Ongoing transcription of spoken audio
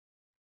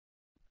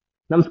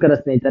ನಮಸ್ಕಾರ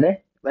ಸ್ನೇಹಿತರೆ,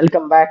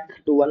 welcome back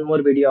to one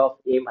more video of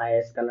aim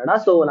IAS Kannada.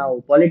 So ನಾವು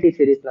polity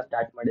series ನ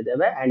ಸ್ಟಾರ್ಟ್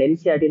ಮಾಡಿದ್ದೇವೆ ಅಂಡ್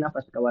NCERT ನ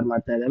ಫಸ್ಟ್ ಕವರ್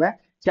ಮಾಡ್ತಾ ಇದ್ದೇವೆ.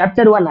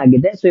 ಚಾಪ್ಟರ್ 1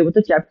 ಆಗಿದೆ. ಸೊ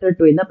ಇವತ್ತು ಚಾಪ್ಟರ್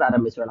 2 ಇಂದ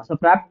ಪ್ರಾರಂಭಿಸೋಣ. ಸೊ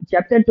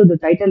ಚಾಪ್ಟರ್ 2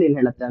 ಟೈಟಲ್ ಏನ್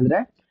ಹೇಳುತ್ತೆ ಅಂದ್ರೆ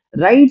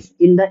rights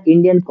in the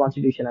Indian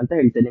constitution ಅಂತ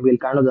ಹೇಳ್ತೇನೆ. ನಿಮ್ಗೆ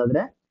ಇಲ್ಲಿ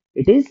ಕಾಣೋದಾದ್ರೆ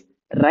it is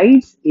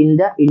rights in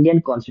the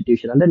Indian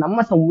constitution ಅಂದ್ರೆ ನಮ್ಮ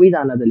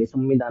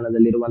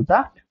ಸಂವಿಧಾನದಲ್ಲಿರುವಂತ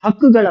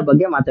ಹಕ್ಕುಗಳ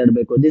ಬಗ್ಗೆ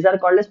ಮಾತಾಡಬೇಕು. This are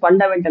called as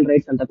fundamental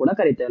rights ಅಂತ ಕೂಡ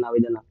ಕರಿತೇವೆ ನಾವು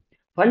ಇದನ್ನ.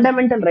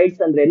 ಫಂಡಮೆಂಟಲ್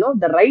ರೈಟ್ಸ್ ಅಂದ್ರೇನು?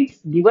 The rights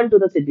given to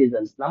the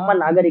citizens, ನಮ್ಮ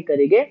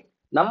ನಾಗರಿಕರಿಗೆ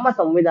ನಮ್ಮ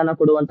ಸಂವಿಧಾನ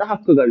ಕೊಡುವಂತ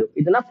ಹಕ್ಕುಗಳು.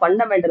 ಇದನ್ನ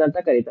ಫಂಡಮೆಂಟಲ್ ಅಂತ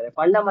ಕರೀತಾರೆ.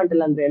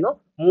 ಫಂಡಮೆಂಟಲ್ ಅಂದ್ರೇನು?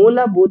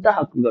 ಮೂಲಭೂತ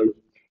ಹಕ್ಕುಗಳು.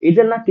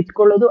 ಇದನ್ನ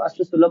ಕಿತ್ಕೊಳ್ಳೋದು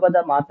ಅಷ್ಟು ಸುಲಭದ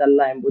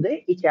ಮಾತಲ್ಲ ಎಂಬುದೇ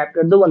ಈ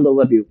ಚಾಪ್ಟರ್ದು ಒಂದು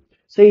ಓವರ್ವ್ಯೂ.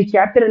 ಸೊ ಈ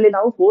ಚಾಪ್ಟರ್ ಅಲ್ಲಿ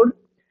ನಾವು 4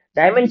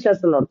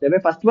 ಡೈಮೆನ್ಷನ್ಸ್ ನೋಡ್ತೇವೆ.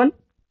 ಫಸ್ಟ್ ಒನ್,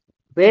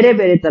 ಬೇರೆ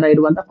ಬೇರೆ ತರ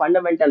ಇರುವಂತ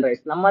ಫಂಡಮೆಂಟಲ್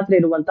ರೈಟ್ಸ್, ನಮ್ಮ ಹತ್ರ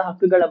ಇರುವಂತ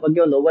ಹಕ್ಕುಗಳ ಬಗ್ಗೆ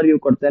ಒಂದು ಓವರ್ವ್ಯೂ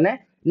ಕೊಡ್ತೇನೆ.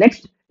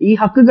 ನೆಕ್ಸ್ಟ್, ಈ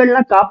ಹಕ್ಕುಗಳನ್ನ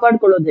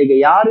ಕಾಪಾಡ್ಕೊಳ್ಳೋದು ಹೇಗೆ,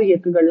 ಯಾರು ಈ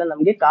ಹಕ್ಕುಗಳನ್ನ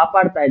ನಮ್ಗೆ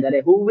ಕಾಪಾಡ್ತಾ ಇದ್ದಾರೆ,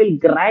 who will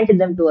grant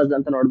them to us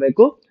ಅಂತ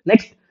ನೋಡ್ಬೇಕು.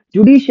 ನೆಕ್ಸ್ಟ್,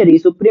 ಜುಡಿಷಿಯರಿ,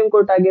 ಸುಪ್ರೀಂ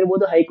ಕೋರ್ಟ್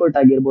ಆಗಿರ್ಬೋದು, ಹೈಕೋರ್ಟ್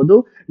ಆಗಿರ್ಬೋದು,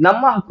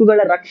 ನಮ್ಮ ಹಕ್ಕುಗಳ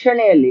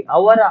ರಕ್ಷಣೆಯಲ್ಲಿ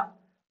ಅವರ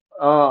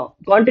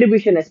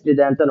ಕಾಂಟ್ರಿಬ್ಯೂಷನ್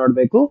ಎಷ್ಟಿದೆ ಅಂತ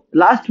ನೋಡ್ಬೇಕು.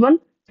 ಲಾಸ್ಟ್ ಒನ್,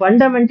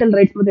 ಫಂಡಮೆಂಟಲ್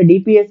ರೈಟ್ಸ್ ಮತ್ತೆ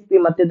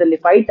DPSP ಮಧ್ಯದಲ್ಲಿ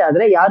ಫೈಟ್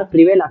ಆದ್ರೆ ಯಾರು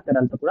ಪ್ರಿವೇಲ್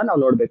ಆಗ್ತಾರೆ ಅಂತ ಕೂಡ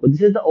ನಾವು ನೋಡ್ಬೇಕು.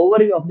 This is the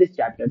overview of this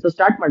chapter. So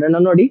start ಮಾಡೋಣ.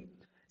 ನೋಡಿ,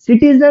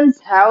 citizens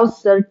have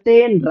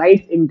certain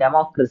rights in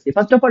democracy.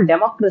 First of all,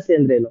 democracy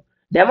ಅಂದ್ರೆ ಏನು?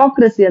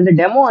 ಡೆಮೋಕ್ರಸಿ ಅಂದ್ರೆ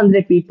ಡೆಮೋ ಅಂದ್ರೆ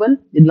ಪೀಪಲ್,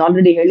 ಇದನ್ನ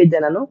ಆಲ್ರೆಡಿ ಹೇಳಿದ್ದೆ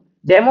ನಾನು.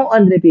 ಡೆಮೋ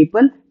ಅಂದ್ರೆ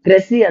ಪೀಪಲ್,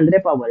 ಕ್ರೆಸಿ ಅಂದ್ರೆ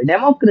ಪವರ್.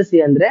 ಡೆಮೋಕ್ರಸಿ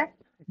ಅಂದ್ರೆ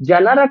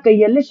ಜನರ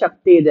ಕೈಯಲ್ಲಿ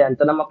ಶಕ್ತಿ ಇದೆ ಅಂತ.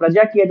 ನಮ್ಮ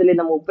ಪ್ರಜಾಕೀಯದಲ್ಲಿ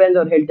ನಮ್ಮ ಉಪೇಂದ್ರ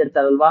ಅವ್ರು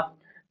ಹೇಳ್ತಿರ್ತಾರಲ್ವಾ,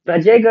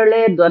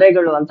 ಪ್ರಜೆಗಳೇ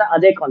ದೊರೆಗಳು ಅಂತ.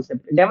 ಅದೇ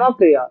ಕಾನ್ಸೆಪ್ಟ್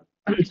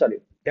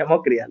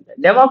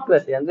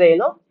ಡೆಮೋಕ್ರಸಿ ಅಂದ್ರೆ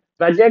ಏನು?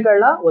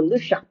 ಪ್ರಜೆಗಳ ಒಂದು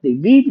ಶಕ್ತಿ.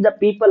 We the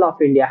people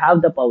of India have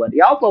the power.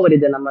 ಯಾವ ಪವರ್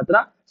ಇದೆ ನಮ್ಮ ಹತ್ರ?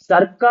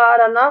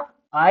 ಸರ್ಕಾರನ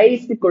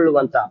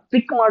ಆಯ್ಸಿಕೊಳ್ಳುವಂತ,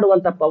 ಪಿಕ್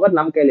ಮಾಡುವಂತ ಪವರ್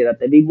ನಮ್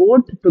ಕೈಲಿರುತ್ತೆ. We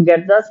vote to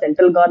get the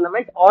central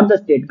government are the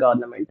state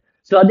government.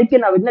 So ಅದಕ್ಕೆ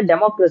ನಾವು ಇದನ್ನ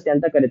ಡೆಮೋಕ್ರಸಿ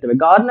ಅಂತ ಕರಿತೇವೆ.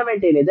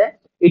 ಗವರ್ನಮೆಂಟ್ ಏನಿದೆ,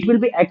 it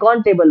will be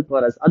accountable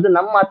for us, ಅದು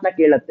ನಮ್ಮ ಮಾತನ್ನ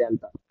ಕೇಳುತ್ತೆ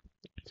ಅಂತ.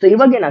 ಸೊ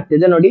ಇವಾಗ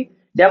ಏನಾಗ್ತಿದೆ ನೋಡಿ,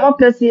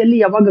 ಡೆಮೋಕ್ರಸಿಯಲ್ಲಿ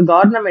ಯಾವಾಗ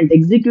ಗವರ್ನಮೆಂಟ್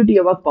ಎಕ್ಸಿಕ್ಯೂಟಿವ್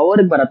ಯಾವಾಗ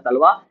ಪವರ್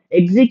ಬರುತ್ತಲ್ವಾ,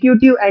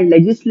 ಎಕ್ಸಿಕ್ಯೂಟಿವ್ ಅಂಡ್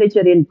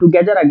ಲೆಜಿಸ್ಲೇಚರ್ ಏನ್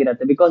ಟುಗೆದರ್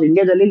ಆಗಿರುತ್ತೆ. ಬಿಕಾಸ್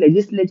ಇಂಡಿಯಾದಲ್ಲಿ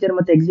ಲೆಜಿಸ್ಲೇಚರ್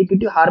ಮತ್ತೆ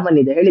ಎಕ್ಸಿಕ್ಯೂಟಿವ್ ಹಾರ್ಮನ್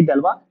ಇದೆ,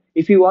 ಹೇಳಿದ್ದಲ್ವಾ.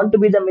 If you want to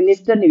B the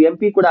minister, ನೀವು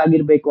MP ಕೂಡ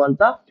ಆಗಿರ್ಬೇಕು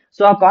ಅಂತ.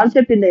 ಸೊ ಆ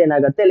ಕಾನ್ಸೆಪ್ಟ್ ಇಂದ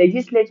ಏನಾಗುತ್ತೆ,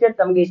 ಲೆಜಿಸ್ಲೇಚರ್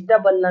ತಮ್ಗೆ ಇಷ್ಟ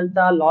ಬಂದಂತ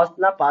ಲಾಸ್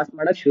ನ ಪಾಸ್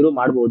ಮಾಡಕ್ ಶುರು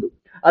ಮಾಡಬಹುದು.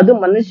 ಅದು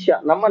ಮನುಷ್ಯ,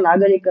 ನಮ್ಮ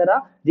ನಾಗರಿಕರ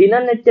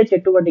ದಿನನಿತ್ಯ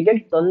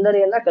ಚಟುವಟಿಕೆಗೆ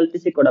ತೊಂದರೆಯನ್ನ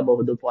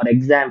ಕಲ್ಪಿಸಿಕೊಡಬಹುದು. ಫಾರ್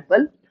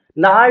ಎಕ್ಸಾಂಪಲ್,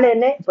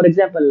 ನಾಳೆನೆ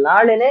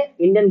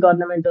ಇಂಡಿಯನ್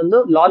ಗವರ್ನಮೆಂಟ್ ಒಂದು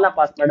ಲಾನ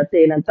ಪಾಸ್ ಮಾಡುತ್ತೆ.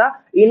 ಏನಂತ?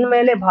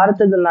 ಇನ್ಮೇಲೆ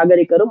ಭಾರತದ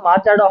ನಾಗರಿಕರು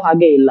ಮಾತಾಡೋ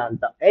ಹಾಗೆ ಇಲ್ಲ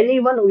ಅಂತ. Any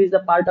one who is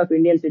a part of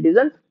Indian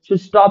citizen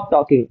should stop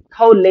talking.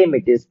 How ಲೇಮ್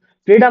it is.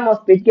 Freedom of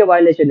speech ಗೆ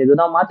ವೈಲೇಷನ್ ಇದು.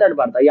 ನಾವು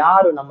ಮಾತಾಡಬಾರ್ದ,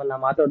 ಯಾರು ನಮ್ಮನ್ನ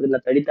ಮಾತಾಡೋದನ್ನ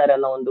ತಡಿತಾರೆ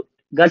ಅನ್ನೋ ಒಂದು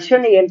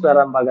ಘರ್ಷಣೆ ಏನ್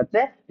ಪ್ರಾರಂಭ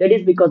ಆಗುತ್ತೆ, that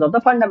is because of the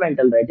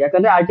fundamental right.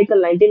 ಯಾಕಂದ್ರೆ ಆರ್ಟಿಕಲ್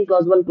 19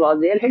 ಕ್ಲಾಸ್ 1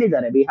 ಕ್ಲಾಸ್ ಏನ್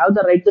ಹೇಳಿದ್ದಾರೆ, we have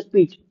the right to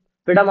speech,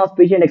 freedom of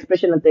speech and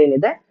expression ಅಂತ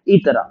ಏನಿದೆ, ಈ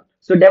ತರ.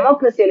 ಸೊ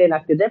ಡೆಮೋಕ್ರಸಿಯಲ್ಲಿ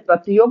ಏನಾಗ್ತಿದೆ,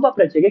 ಪ್ರತಿಯೊಬ್ಬ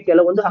ಪ್ರಜೆಗೆ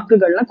ಕೆಲವೊಂದು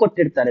ಹಕ್ಕುಗಳನ್ನ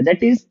ಕೊಟ್ಟಿರ್ತಾರೆ.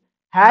 That is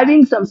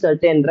having some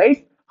certain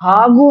rights.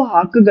 ಹಾಗೂ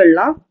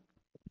ಹಕ್ಕುಗಳನ್ನ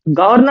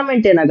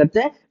ಗವರ್ನಮೆಂಟ್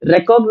ಏನಾಗುತ್ತೆ,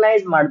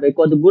 ರೆಕಾಗ್ನೈಸ್ ಮಾಡ್ಬೇಕು,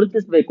 ಅದು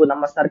ಗುರುತಿಸಬೇಕು.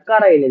 ನಮ್ಮ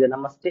ಸರ್ಕಾರ ಏನಿದೆ,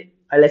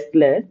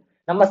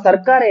 ನಮ್ಮ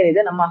ಸರ್ಕಾರ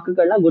ಏನಿದೆ, ನಮ್ಮ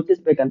ಹಕ್ಕುಗಳನ್ನ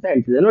ಗುರುತಿಸ್ಬೇಕಂತ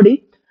ಹೇಳ್ತಿದೆ. ನೋಡಿ,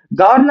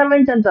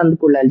 ಗವರ್ನಮೆಂಟ್ ಅಂತ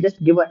ಅಂದ್ಕೊಳ್ಳಿ,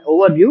 just give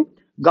over view.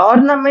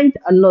 Government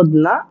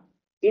ಅನ್ನೋದನ್ನ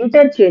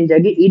ಇಂಟರ್ಚೇಂಜ್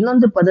ಆಗಿ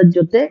ಇನ್ನೊಂದು ಪದದ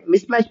ಜೊತೆ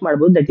ಮಿಸ್ ಮ್ಯಾಚ್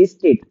ಮಾಡಬಹುದು, ದಟ್ ಈಸ್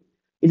ಸ್ಟೇಟ್.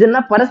 ಇದನ್ನ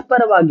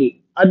ಪರಸ್ಪರವಾಗಿ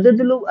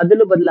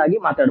ಅದಲು ಬದಲಾಗಿ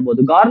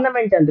ಮಾತಾಡಬಹುದು.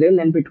 ಗವರ್ನಮೆಂಟ್ ಅಂದ್ರೆ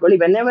ನೆನ್ಪಿಟ್ಕೊಳ್ಳಿ,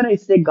 when ever I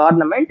say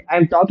government, I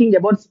am talking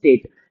about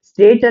state.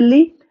 State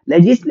ಅಲ್ಲಿ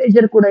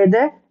ಲೆಜಿಸ್ಲೇಚರ್ ಕೂಡ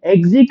ಇದೆ,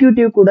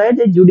 ಎಕ್ಸಿಕ್ಯೂಟಿವ್ ಕೂಡ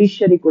ಇದೆ,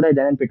 ಜುಡಿಷಿಯರಿ ಕೂಡ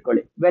ಇದೆ,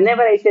 ನೆನ್ಪಿಟ್ಕೊಳ್ಳಿ. When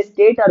ever I say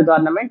state R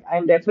government, I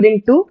am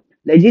referring to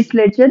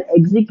legislature,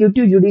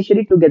 executive,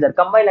 judiciary together,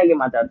 combine ಆಗಿ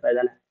ಮಾತಾಡ್ತಾ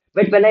ಇದ್ದಾನೆ.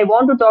 But when I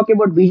want to talk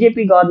about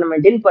BJP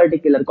government in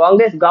particular,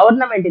 Congress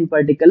government in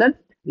particular,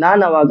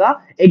 ನಾನು ಅವಾಗ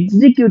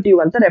executive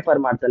ಅಂತ refer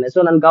ಮಾಡ್ತಾನೆ. So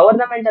ನಾನು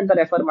government ಅಂತ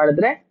refer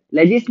ಮಾಡಿದ್ರೆ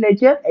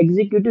ಲೆಜಿಸ್ಲೇಚರ್,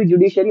 ಎಕ್ಸಿಕ್ಯೂಟಿವ್,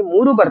 ಜುಡಿಷಿಯರಿ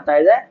 3 ಬರ್ತಾ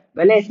ಇದೆ.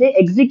 When I say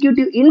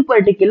executive in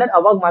particular,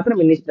 ಅವಾಗ ಮಾತ್ರ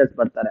ಮಿನಿಸ್ಟರ್ಸ್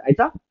ಬರ್ತಾರೆ,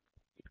 ಆಯ್ತಾ?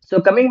 So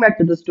coming back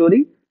to the story,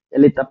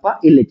 ಎಲ್ಲಿತ್ತಪ್ಪ,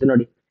 ಇಲ್ಲಿತ್ತು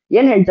ನೋಡಿ.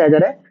 ಏನ್ ಹೇಳ್ತಾ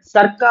ಇದ್ದಾರೆ,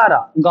 ಸರ್ಕಾರ,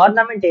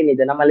 ಗವರ್ನಮೆಂಟ್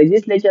ಏನಿದೆ, ನಮ್ಮ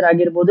ಲೆಜಿಸ್ಲೇಚರ್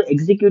ಆಗಿರ್ಬೋದು,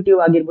 ಎಕ್ಸಿಕ್ಯೂಟಿವ್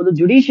ಆಗಿರ್ಬೋದು,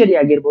 ಜುಡಿಷಿಯರಿ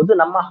ಆಗಿರ್ಬೋದು,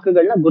 ನಮ್ಮ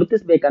ಹಕ್ಕುಗಳನ್ನ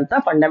ಗುರುತಿಸಬೇಕಂತ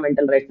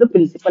ಫಂಡಮೆಂಟಲ್ ರೈಟ್ಸ್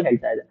ಪ್ರಿನ್ಸಿಪಲ್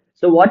ಹೇಳ್ತಾ ಇದೆ.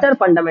 So what are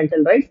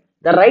fundamental rights?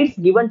 The rights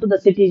given to the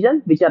citizen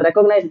which are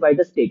recognised by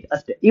the state,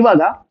 ಅಷ್ಟೇ.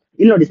 ಇವಾಗ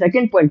ಇಲ್ಲಿ ನೋಡಿ,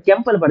 second point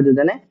ಕೆಂಪಲ್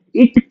ಬರ್ದಿದ್ದಾನೆ,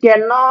 it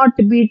can not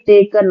be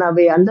taken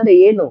away. ಅಂದ್ರೆ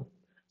ಏನು?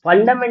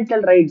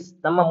 ಫಂಡಮೆಂಟಲ್ ರೈಟ್ಸ್,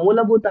 ನಮ್ಮ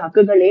ಮೂಲಭೂತ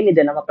ಹಕ್ಕುಗಳು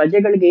ಏನಿದೆ, ನಮ್ಮ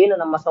ಪ್ರಜೆಗಳಿಗೆ ಏನು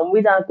ನಮ್ಮ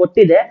ಸಂವಿಧಾನ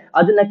ಕೊಟ್ಟಿದೆ,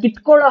 ಅದನ್ನ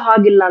ಕಿತ್ಕೊಳ್ಳೋ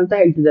ಹಾಗಿಲ್ಲ ಅಂತ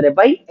ಹೇಳ್ತಿದ್ದಾರೆ.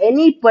 ಬೈ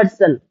ಎನಿ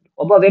ಪರ್ಸನ್,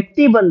 ಒಬ್ಬ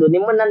ವ್ಯಕ್ತಿ ಬಂದು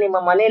ನಿಮ್ಮನ್ನ ನಿಮ್ಮ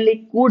ಮನೆಯಲ್ಲಿ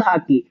ಕೂಡ್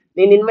ಹಾಕಿ,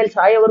 ನೀನ್ ಇನ್ಮೇಲೆ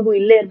ಸಾಯೋವರೆಗೂ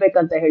ಇಲ್ಲೇ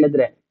ಇರ್ಬೇಕಂತ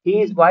ಹೇಳಿದ್ರೆ, he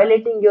is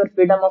violating your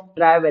freedom of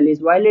travel, he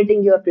is violating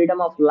your freedom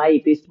of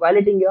life, he is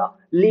violating your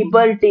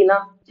liberty ನ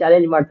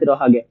ಚಾಲೆಂಜ್ ಮಾಡ್ತಿರೋ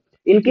ಹಾಗೆ.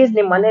 ಇನ್ ಕೇಸ್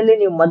ನಿಮ್ ಮನೆಯಲ್ಲಿ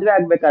ನೀವು ಮದ್ವೆ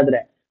ಆಗ್ಬೇಕಾದ್ರೆ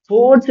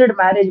ಫೋರ್ಸ್ಡ್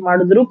ಮ್ಯಾರೇಜ್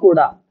ಮಾಡಿದ್ರು ಕೂಡ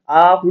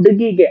ಆ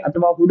ಹುಡುಗಿಗೆ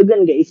ಅಥವಾ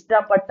ಹುಡುಗನ್ಗೆ,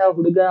 ಇಷ್ಟಪಟ್ಟ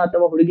ಹುಡುಗ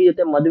ಅಥವಾ ಹುಡುಗಿ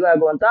ಜೊತೆ ಮದುವೆ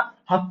ಆಗುವಂತ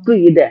ಹಕ್ಕು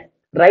ಇದೆ.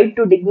 Right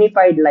to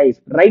dignified life,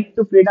 right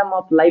to freedom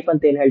of life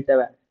ಅಂತ ಏನ್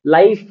ಹೇಳ್ತೇವೆ,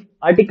 life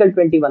article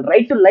 21,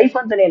 right to life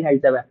ಅಂತಾನೆ ಏನ್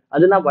ಹೇಳ್ತೇವೆ,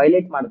 ಅದನ್ನ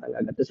ವೈಲೇಟ್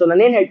ಮಾಡ್ದಂಗಾಗತ್ತೆ. ಸೊ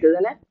ನಾನೇನ್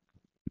ಹೇಳ್ತಿದ್ದೇನೆ,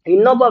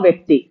 ಇನ್ನೊಬ್ಬ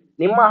ವ್ಯಕ್ತಿ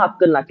ನಿಮ್ಮ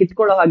ಹಕ್ಕನ್ನ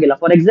ಕಿತ್ಕೊಳ್ಳೋ ಹಾಗಿಲ್ಲ.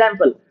 ಫಾರ್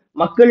ಎಕ್ಸಾಂಪಲ್,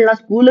 ಮಕ್ಕಳನ್ನ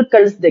ಸ್ಕೂಲ್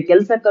ಕಳಿಸದೆ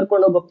ಕೆಲಸ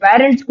ಕರ್ಕೊಂಡು ಹೋಗೋ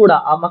ಪೇರೆಂಟ್ಸ್ ಕೂಡ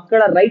ಆ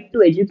ಮಕ್ಕಳ ರೈಟ್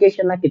ಟು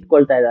ಎಜುಕೇಶನ್ ನ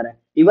ಕಿತ್ಕೊಳ್ತಾ ಇದ್ದಾರೆ.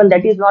 Even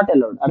that is not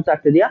allowed. ಅರ್ಥ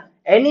ಆಗ್ತಿದ್ಯಾ?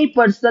 Any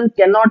person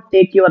can not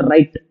take your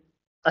right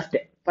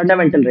ಅಷ್ಟೇ,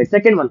 fundamental right.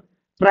 Second one,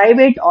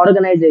 private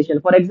organisation.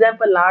 For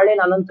example, ನಾಳೆ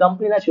ನಾನೊಂದು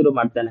ಕಂಪ್ನಿನ ಶುರು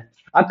ಮಾಡ್ತೇನೆ.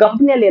 ಆ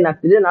ಕಂಪ್ನಿಯಲ್ಲಿ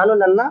ಏನಾಗ್ತಿದೆ, ನಾನು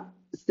ನನ್ನ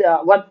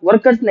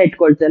ವರ್ಕರ್ಸ್ ನ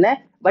ಇಟ್ಕೊಳ್ತೇನೆ,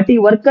 ಬಟ್ ಈ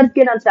ವರ್ಕರ್ಸ್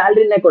ಗೆ ನಾನು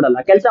ಸ್ಯಾಲ್ರಿನೇ ಕೊಡಲ್ಲ.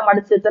 ಕೆಲಸ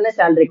ಮಾಡಿಸ್ತೇನೆ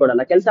ಸ್ಯಾಲ್ರಿ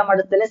ಕೊಡಲ್ಲ, ಕೆಲಸ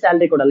ಮಾಡಿಸ್ತೇನೆ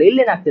ಸ್ಯಾಲ್ರಿ ಕೊಡಲ್ಲ.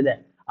 ಇಲ್ಲೇನಾಗ್ತಿದೆ,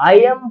 I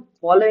am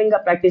following a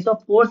practice of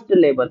forced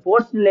labour.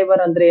 Forced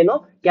labour ಅಂದ್ರೆ ಏನು?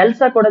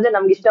 ಕೆಲಸ ಕೊಡದೆ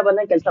ನಮ್ಗೆ ಇಷ್ಟ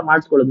ಬಂದಂಗೆ ಕೆಲಸ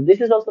ಮಾಡಿಸ್ಕೊಳ್ಳೋದು.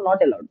 This is also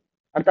not allowed.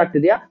 ಅರ್ಥ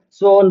ಆಗ್ತಿದ್ಯಾ?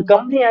 ಸೊ ಒಂದು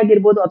ಕಂಪ್ನಿ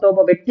ಆಗಿರ್ಬೋದು ಅಥವಾ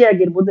ಒಬ್ಬ ವ್ಯಕ್ತಿ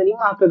ಆಗಿರ್ಬೋದು,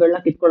 ನಿಮ್ಮ ಹಕ್ಕುಗಳನ್ನ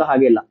ಕಿತ್ಕೊಳ್ಳೋ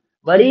ಹಾಗಿಲ್ಲ.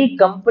 ಬರೀ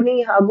ಕಂಪನಿ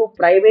ಹಾಗೂ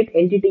ಪ್ರೈವೇಟ್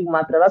ಎಂಟಿಟಿಗೆ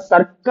ಮಾತ್ರ ಅಲ್ಲ,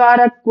 ಸರ್ಕಾರ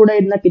ಕೂಡ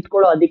ಇದನ್ನ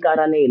ಕಿತ್ಕೊಳ್ಳೋ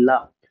ಅಧಿಕಾರನೇ ಇಲ್ಲ.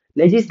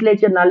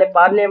 ಲೆಜಿಸ್ಲೇಚರ್ ನಾಳೆ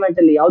ಪಾರ್ಲಿಮೆಂಟ್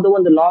ಅಲ್ಲಿ ಯಾವುದೋ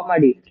ಒಂದು ಲಾ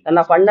ಮಾಡಿ ನನ್ನ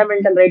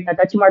ಫಂಡಮೆಂಟಲ್ ರೈಟ್ ನ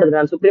ಟಚ್ ಮಾಡಿದ್ರೆ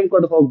ನಾನು ಸುಪ್ರೀಂ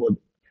ಕೋರ್ಟ್ ಹೋಗ್ಬೋದು.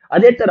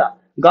 ಅದೇ ತರ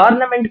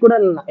ಗವರ್ನಮೆಂಟ್ ಕೂಡ,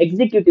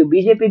 ಎಕ್ಸಿಕ್ಯೂಟಿವ್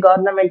ಬಿಜೆಪಿ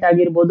ಗವರ್ನಮೆಂಟ್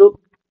ಆಗಿರ್ಬೋದು,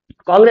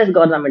 ಕಾಂಗ್ರೆಸ್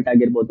ಗವರ್ನಮೆಂಟ್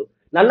ಆಗಿರ್ಬೋದು,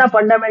 ನನ್ನ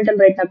ಫಂಡಮೆಂಟಲ್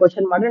ರೈಟ್ ನ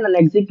ಕ್ವಶನ್ ಮಾಡಿದ್ರೆ ನನ್ನ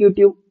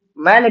ಎಕ್ಸಿಕ್ಯೂಟಿವ್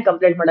ಮೇಲೆ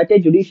ಕಂಪ್ಲೇಂಟ್ ಮಾಡಕ್ಕೆ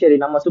ಜುಡಿಷಿಯರಿ,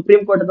 ನಮ್ಮ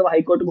ಸುಪ್ರೀಂ ಕೋರ್ಟ್ ಅಥವಾ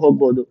ಹೈಕೋರ್ಟ್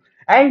ಹೋಗ್ಬೋದು.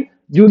 ಅಂಡ್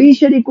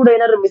ಜುಡಿಷಿಯರಿ ಕೂಡ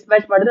ಏನಾದ್ರು ಮಿಸ್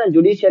ಮ್ಯಾಚ್ ಮಾಡಿದ್ರೆ ನಾನು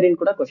ಜುಡಿಷಿಯರಿನ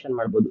ಕೂಡ ಕ್ವಶನ್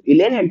ಮಾಡ್ಬೋದು.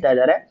 ಇಲ್ಲೇನ್ ಹೇಳ್ತಾ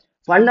ಇದ್ದಾರೆ,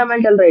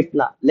 ಫಂಡಮೆಂಟಲ್ ರೈಟ್ಸ್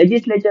ನ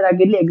ಲೆಜಿಸ್ಲೇಚರ್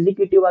ಆಗಿರ್ಲಿ,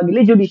 ಎಕ್ಸಿಕ್ಯೂಟಿವ್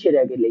ಆಗಿರ್ಲಿ, ಜುಡಿಷಿಯರಿ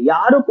ಆಗಿರ್ಲಿ,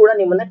 ಯಾರು ಕೂಡ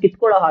ನಿಮ್ಮನ್ನ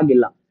ಕಿತ್ಕೊಳ್ಳೋ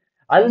ಹಾಗಿಲ್ಲ.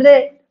 ಅಂದ್ರೆ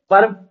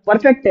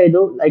ಪರ್ಫೆಕ್ಟ್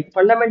ಇದು. ಲೈಕ್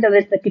ಫಂಡಮೆಂಟಲ್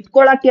ರೈಟ್ಸ್ ನ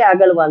ಕಿತ್ಕೊಳ್ಳಕ್ಕೆ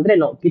ಆಗಲ್ವಾ ಅಂದ್ರೆ,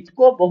 no,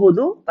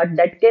 ಕಿತ್ಕೋಬಹುದು, but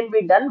that can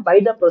be done by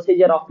the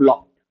procedure of law.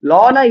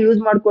 ಲಾನ use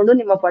ಮಾಡ್ಕೊಂಡು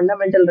ನಿಮ್ಮ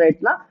ಫಂಡಮೆಂಟಲ್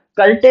ರೈಟ್ಸ್ ನ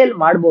ಕಲ್ಟೇಲ್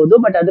ಮಾಡಬಹುದು.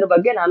 ಬಟ್ ಅದ್ರ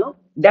ಬಗ್ಗೆ ನಾನು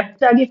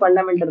ಡೆಪ್ತ್ ಆಗಿ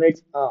ಫಂಡಮೆಂಟಲ್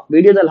ರೈಟ್ಸ್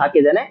ವಿಡಿಯೋದಲ್ಲಿ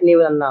ಹಾಕಿದ್ದೇನೆ. ನೀವು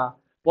ನನ್ನ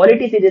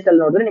ಪಾಲಿಟಿ ಸೀರೀಸ್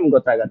ಅಲ್ಲಿ ನೋಡಿದ್ರೆ ನಿಮ್ಗೆ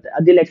ಗೊತ್ತಾಗುತ್ತೆ.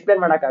 ಅದಿಲ್ಲಿ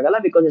ಎಕ್ಸ್ಪ್ಲೇನ್ ಮಾಡಕ್ ಆಗಲ್ಲ,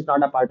 because it's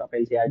not a part of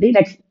NCERT.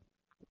 Next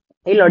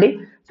ಇಲ್ಲಿ ನೋಡಿ,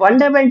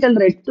 ಫಂಡಮೆಂಟಲ್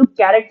ರೈಟ್ಸ್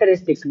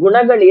ಕ್ಯಾರೆಕ್ಟರಿಸ್ಟಿಕ್ಸ್,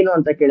 ಗುಣಗಳೇನು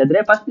ಅಂತ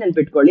ಕೇಳಿದ್ರೆ, ಫಸ್ಟ್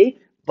ನೆನ್ಪಿಟ್ಕೊಳ್ಳಿ,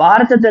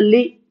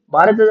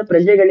 ಭಾರತದ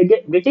ಪ್ರಜೆಗಳಿಗೆ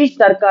ಬ್ರಿಟಿಷ್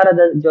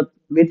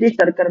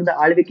ಸರ್ಕಾರದ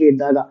ಆಳ್ವಿಕೆ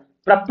ಇದ್ದಾಗ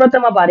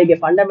ಪ್ರಪ್ರಥಮ ಬಾರಿಗೆ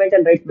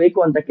ಫಂಡಮೆಂಟಲ್ ರೈಟ್ಸ್ ಬೇಕು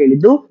ಅಂತ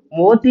ಕೇಳಿದ್ದು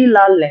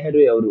ಮೋತಿಲಾಲ್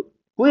ನೆಹರು ಅವರು.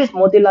 Who is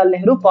Motilal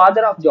Nehru?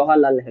 Father of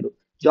Jawaharlal Nehru.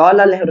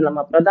 Jawaharlal Nehru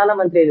ನಮ್ಮ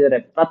ಪ್ರಧಾನಮಂತ್ರಿ ಇದ್ದಾರೆ,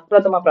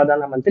 ಪ್ರಪ್ರಥಮ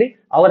ಪ್ರಧಾನಮಂತ್ರಿ.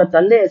 ಅವರ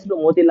ತಂದೆ ಹೆಸರು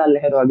ಮೋತಿಲಾಲ್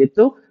ನೆಹರು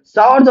ಆಗಿತ್ತು.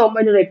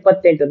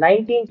 1928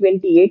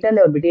 1928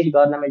 ಅಲ್ಲಿ ಅವರು ಬ್ರಿಟಿಷ್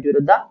ಗವರ್ನಮೆಂಟ್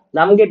ವಿರುದ್ಧ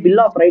ನಮಗೆ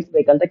ಬಿಲ್ ಆಫ್ ರೈಟ್ಸ್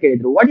ಬೇಕಂತ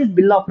ಕೇಳಿದ್ರು. What is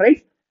bill of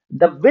rights?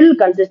 The bill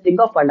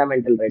consisting of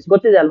fundamental rights.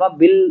 ಗೊತ್ತಿದೆ ಅಲ್ವಾ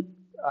ಬಿಲ್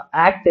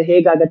ಆಕ್ಟ್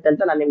ಹೇಗಾಗತ್ತೆ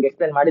ಅಂತ ನಾನು ನಿಮ್ಗೆ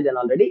ಎಕ್ಸ್ಪ್ಲೇನ್ ಮಾಡಿದ್ದೇನೆ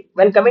already.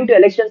 When coming to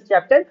elections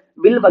chapter,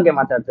 bill ಬಗ್ಗೆ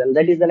ಮಾತಾಡ್ತೇನೆ.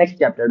 That is the next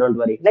chapter, don't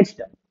worry.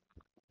 Next,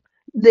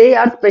 they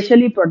are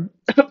specially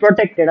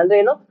protected ಅಂದ್ರೆ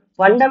ಏನು?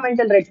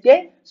 ಫಂಡಮೆಂಟಲ್ ರೈಟ್ಸ್ ಗೆ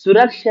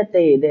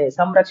ಸುರಕ್ಷತೆ ಇದೆ,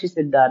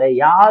 ಸಂರಕ್ಷಿಸಿದ್ದಾರೆ.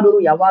 ಯಾರು,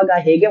 ಯಾವಾಗ,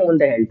 ಹೇಗೆ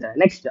ಮುಂದೆ ಹೇಳ್ತಾರೆ.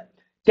 Next,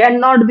 can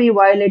not be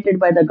violated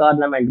by the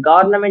government.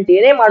 Government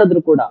ಏನೇ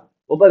ಮಾಡಿದ್ರು ಕೂಡ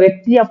ಒಬ್ಬ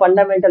ವ್ಯಕ್ತಿಯ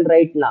ಫಂಡಮೆಂಟಲ್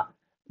ರೈಟ್ ನ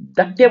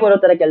ಧಕ್ಕೆ ಬರೋ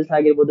ತರ ಕೆಲಸ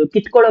ಆಗಿರ್ಬೋದು,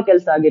 ಕಿತ್ಕೊಳ್ಳೋ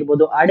ಕೆಲಸ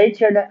ಆಗಿರ್ಬೋದು,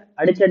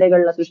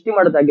 ಅಡೆಚಣೆಗಳನ್ನ ಸೃಷ್ಟಿ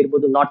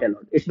ಮಾಡೋದಾಗಿರ್ಬೋದು, not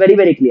allowed. It's very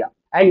very clear.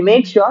 And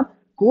make sure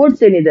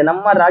courts ಏನಿದೆ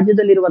ನಮ್ಮ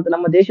ರಾಜ್ಯದಲ್ಲಿರುವಂತ,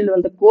 ನಮ್ಮ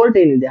ದೇಶದಲ್ಲಿರುವಂತ ಕೋರ್ಟ್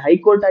ಏನಿದೆ,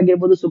 ಹೈಕೋರ್ಟ್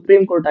ಆಗಿರ್ಬೋದು,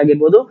 ಸುಪ್ರೀಂ ಕೋರ್ಟ್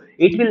ಆಗಿರ್ಬೋದು,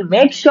 it will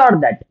make sure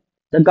that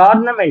the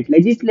government,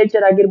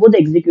 legislature ಆಗಿರ್ಬೋದು,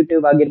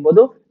 ಎಕ್ಸಿಕ್ಯೂಟಿವ್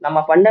ಆಗಿರ್ಬೋದು, ನಮ್ಮ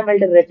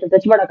ಫಂಡಮೆಂಟಲ್ ರೈಟ್ಸ್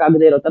ಟಚ್ ಮಾಡಕ್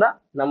ಆಗದೆ ಇರೋ ತರ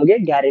ನಮಗೆ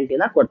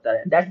ಗ್ಯಾರಂಟಿನ ಕೊಡ್ತಾರೆ.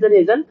 That's the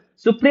reason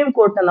supreme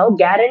court ನ ನಾವು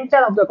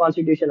ಗ್ಯಾರಂಟರ್ ಆಫ್ ದ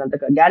ಕಾನ್ಸ್ಟಿಟ್ಯೂಷನ್ ಅಂತ,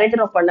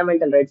 ಗ್ಯಾರಂಟರ್ ಆಫ್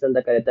ಫಂಡಮೆಂಟಲ್ ರೈಟ್ಸ್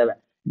ಅಂತ ಕರಿತೇವೆ.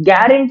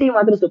 ಗ್ಯಾರಂಟಿ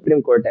ಮಾತ್ರ ಸುಪ್ರೀಂ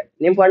ಕೋರ್ಟ್.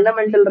 ನಿಮ್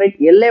ಫಂಡಮೆಂಟಲ್ ರೈಟ್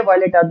ಎಲ್ಲೇ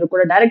ವೈಲೇಟ್ ಆದ್ರೂ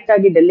ಕೂಡ ಡೈರೆಕ್ಟ್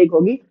ಆಗಿ ಡೆಲ್ಲಿಗೆ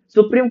ಹೋಗಿ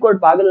ಸುಪ್ರೀಂ ಕೋರ್ಟ್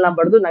ಬಾಗಿಲನ್ನ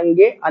ಬರೆದು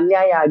ನಂಗೆ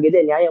ಅನ್ಯಾಯ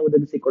ಆಗಿದೆ, ನ್ಯಾಯ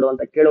ಒದಗಿಸಿ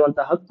ಕೊಡುವಂತ ಕೇಳುವಂತ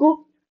ಹಕ್ಕು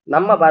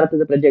ನಮ್ಮ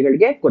ಭಾರತದ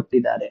ಪ್ರಜೆಗಳಿಗೆ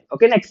ಕೊಟ್ಟಿದ್ದಾರೆ.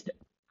 Okay, next,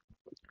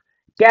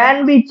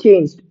 can be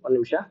changed. ಒಂದ್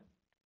ನಿಮಿಷ,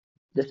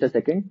 just a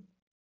second.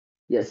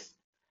 S,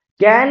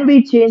 can be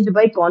changed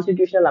by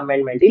constitutional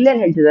amendment.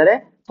 ಇಲ್ಲೇನ್ ಹೇಳ್ತಿದ್ದಾರೆ,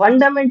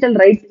 ಫಂಡಮೆಂಟಲ್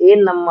ರೈಟ್ಸ್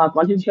ಏನ್ ನಮ್ಮ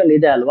ಕಾನ್ಸ್ಟಿಟ್ಯೂಷನ್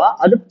ಇದೆ ಅಲ್ವಾ,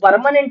 ಅದು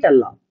ಪರ್ಮನೆಂಟ್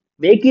ಅಲ್ಲ.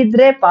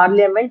 ಬೇಕಿದ್ರೆ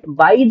parliament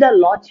by the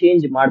law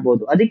change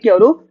ಮಾಡಬಹುದು. ಅದಕ್ಕೆ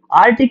ಅವರು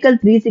ಆರ್ಟಿಕಲ್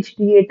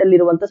 368 ಅಲ್ಲಿ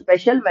ಇರುವಂತ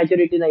ಸ್ಪೆಷಲ್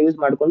ಮೆಜಾರಿಟಿನ ಯೂಸ್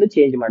ಮಾಡ್ಕೊಂಡು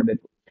ಚೇಂಜ್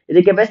ಮಾಡಬೇಕು.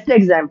 ಇದಕ್ಕೆ ಬೆಸ್ಟ್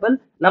ಎಕ್ಸಾಂಪಲ್,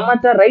 ನಮ್ಮ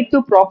ಹತ್ರ ರೈಟ್ ಟು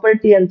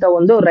ಪ್ರಾಪರ್ಟಿ ಅಂತ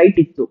ಒಂದು ರೈಟ್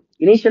ಇತ್ತು.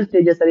 ಇನಿಷಿಯಲ್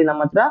ಸ್ಟೇಜಸ್ ಅಲ್ಲಿ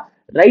ನಮ್ಮ ಹತ್ರ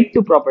ರೈಟ್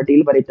ಟು ಪ್ರಾಪರ್ಟಿ,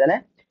 ಇಲ್ಲಿ ಬರೀತಾನೆ,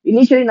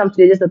 ಇನಿಷಿಯಲಿ ನಮ್ಮ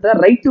ಸ್ಟೇಜಸ್ ಹತ್ರ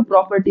ರೈಟ್ ಟು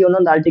ಪ್ರಾಪರ್ಟಿ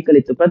ಅನ್ನೊಂದು ಆರ್ಟಿಕಲ್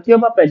ಇತ್ತು.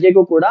 ಪ್ರತಿಯೊಬ್ಬ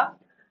ಪ್ರಜೆಗೂ ಕೂಡ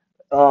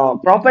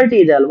ಪ್ರಾಪರ್ಟಿ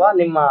ಇದೆ ಅಲ್ವಾ,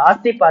 ನಿಮ್ಮ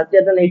ಆಸ್ತಿ ಪಾಸ್ತಿ,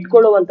 ಅದನ್ನ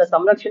ಇಟ್ಕೊಳ್ಳುವಂತ,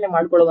 ಸಂರಕ್ಷಣೆ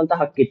ಮಾಡ್ಕೊಳ್ಳುವಂತ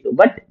ಹಕ್ಕಿತ್ತು.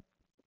 ಬಟ್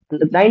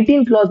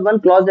 19 ಕ್ಲಾಸ್ 1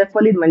 ಕ್ಲಾಸ್ F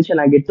ಅಲ್ಲಿ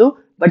ಮೆನ್ಷನ್ ಆಗಿತ್ತು.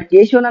 ಬಟ್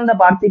ಕೇಶವಾನಂದ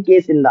ಭಾರತಿ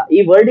ಕೇಸ್ ಇಂದ, ಈ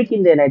ವರ್ಡಿಕ್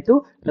ಇಂದ ಏನಾಯ್ತು,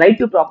 ರೈಟ್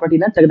ಟು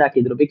ಪ್ರಾಪರ್ಟಿನ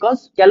ತೆಗೆದಾಕಿದ್ರು. ಬಿಕಾಸ್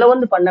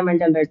ಕೆಲವೊಂದು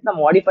ಫಂಡಮೆಂಟಲ್ ರೈಟ್ಸ್ ನ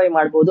ಮಾಡಿಫೈ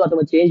ಮಾಡಬಹುದು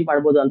ಅಥವಾ ಚೇಂಜ್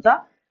ಮಾಡಬಹುದು ಅಂತ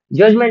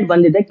ಜಜ್ಮೆಂಟ್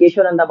ಬಂದಿದೆ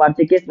ಕೇಶವಾನಂದ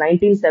ಭಾರತಿ ಕೇಸ್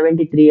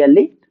 1973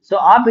 ಅಲ್ಲಿ. ಸೊ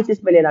ಆ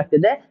ಬೇಸಿಸ್ ಮೇಲೆ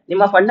ಏನಾಗ್ತಿದೆ,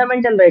 ನಿಮ್ಮ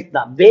ಫಂಡಮೆಂಟಲ್ ರೈಟ್ಸ್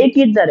ನ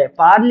ಬೇಕಿದ್ದರೆ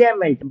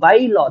ಪಾರ್ಲಿಮೆಂಟ್ ಬೈ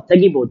ಲಾ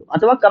ತೆಗಿಬಹುದು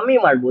ಅಥವಾ ಕಮ್ಮಿ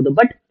ಮಾಡಬಹುದು.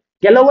 ಬಟ್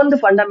ಕೆಲವೊಂದು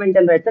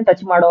ಫಂಡಮೆಂಟಲ್ ರೈಟ್ಸ್ ನ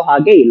ಟಚ್ ಮಾಡೋ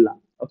ಹಾಗೆ ಇಲ್ಲ.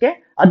 ಓಕೆ,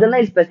 ಅದನ್ನ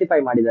ಇಲ್ಲಿ ಸ್ಪೆಸಿಫೈ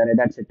ಮಾಡಿದ್ದಾರೆ.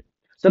 That's it.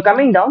 So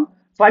coming down,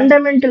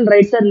 fundamental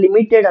rights are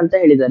limited ಅಂತ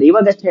ಹೇಳಿದ್ದಾರೆ.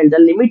 ಇವಾಗಷ್ಟೇ ಹೇಳಿದ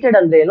ಲಿಮಿಟೆಡ್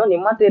ಅಂದ್ರೆ ಏನು,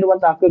 ನಿಮ್ಮ ಹತ್ರ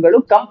ಇರುವಂತಹ ಹಕ್ಕುಗಳು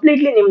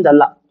ಕಂಪ್ಲೀಟ್ಲಿ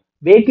ನಿಮ್ದಲ್ಲ.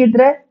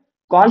 ಬೇಕಿದ್ರೆ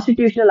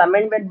ಕಾನ್ಸ್ಟಿಟ್ಯೂಷನಲ್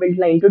ಅಮೆಂಡ್ಮೆಂಟ್ ಬಿಲ್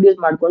ನ ಇಂಟ್ರೊಡ್ಯೂಸ್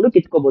ಮಾಡ್ಕೊಂಡು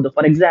ಕಿತ್ಕೋಬಹುದು.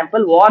 ಫಾರ್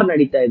ಎಕ್ಸಾಂಪಲ್, ವಾರ್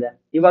ನಡೀತಾ ಇದೆ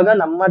ಇವಾಗ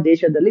ನಮ್ಮ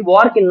ದೇಶದಲ್ಲಿ.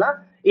 ವಾರ್ ಕಿನ್ನ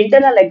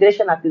ಇಂಟರ್ನಲ್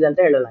ಅಗ್ರೆಷನ್ ಆಗ್ತಿದೆ ಅಂತ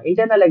ಹೇಳಲ್ಲ.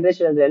 ಇಂಟರ್ನಲ್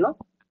ಅಗ್ರೆಷನ್ ಅಂದ್ರೆ ಏನು,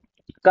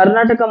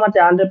 ಕರ್ನಾಟಕ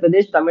ಮತ್ತೆ ಆಂಧ್ರ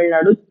ಪ್ರದೇಶ್,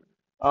 ತಮಿಳುನಾಡು,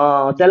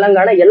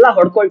 ತೆಲಂಗಾಣ ಎಲ್ಲ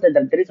ಹೊಡ್ಕೊಳ್ತಾ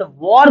ಇದ್ದಾರೆ. There is a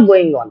war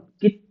going on,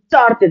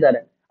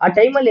 ಕಿತ್ತಾಡ್ತಿದ್ದಾರೆ. ಆ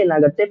ಟೈಮಲ್ಲಿ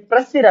ಏನಾಗುತ್ತೆ,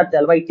 ಪ್ರೆಸ್ ಇರತ್ತೆ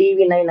ಅಲ್ವಾ, ಈ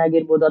TV9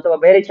 ಆಗಿರ್ಬೋದು ಅಥವಾ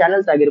ಬೇರೆ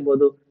ಚಾನೆಲ್ಸ್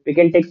ಆಗಿರ್ಬೋದು, we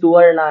can take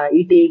Suvarna,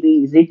 ETV,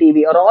 ZTV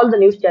are all the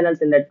news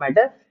channels in that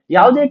matter.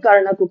 ಯಾವುದೇ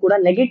ಕಾರಣಕ್ಕೂ ಕೂಡ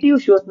ನೆಗೆಟಿವ್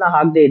ಶೋಸ್ ನ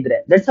ಹಾಕದೇ ಇದ್ರೆ,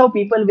 that's how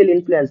people will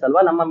influence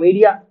ಅಲ್ವಾ. ನಮ್ಮ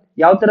ಮೀಡಿಯಾ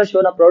ಯಾವ ತರ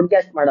ಶೋನ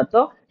ಬ್ರಾಡ್ಕಾಸ್ಟ್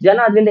ಮಾಡತ್ತೋ ಜನ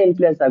ಅದರಿಂದ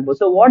ಇನ್ಫ್ಲೂಯೆನ್ಸ್ ಆಗ್ಬೋದು.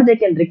 So what they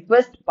can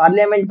request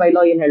parliament by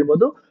ಲಾ ಏನ್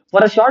ಹೇಳ್ಬೋದು,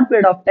 for a short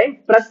period of time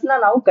press ನ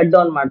ನಾವು ಕಟ್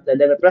ಡೌನ್ ಮಾಡ್ತಾ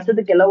ಇದ್ದೇವೆ, ಪ್ರೆಸ್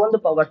ಕೆಲವೊಂದು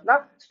ಪವರ್ಸ್ ನ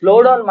ಸ್ಲೋ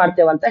ಡೌನ್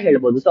ಮಾಡ್ತೇವೆ ಅಂತ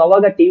ಹೇಳ್ಬೋದು. ಸೊ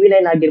ಅವಾಗ ಟಿವಿ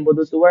 9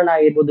 ಆಗಿರ್ಬೋದು, ಸುವರ್ಣ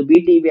ಆಗಿರ್ಬೋದು,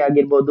 BTV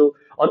ಆಗಿರ್ಬೋದು,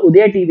 ಅವ್ರ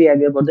ಉದಯ ಟಿವಿ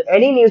ಆಗಿರ್ಬೋದು,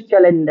 any news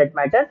channel in that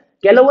matter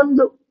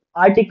ಕೆಲವೊಂದು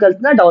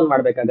ಆರ್ಟಿಕಲ್ಸ್ ನ ಡೌನ್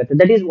ಮಾಡ್ಬೇಕಾಗತ್ತೆ.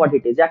 That is what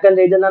it is.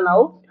 ಯಾಕಂದ್ರೆ ಇದನ್ನ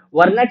ನಾವು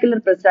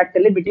ವರ್ನಾಕ್ಯುಲರ್ ಪ್ರೆಸ್ ಆಕ್ಟ್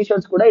ಅಲ್ಲಿ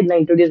ಬ್ರಿಟಿಷರ್ಸ್ ಕೂಡ ಇದನ್ನ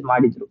ಇಂಟ್ರೊಡ್ಯೂಸ್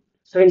ಮಾಡಿದ್ರು.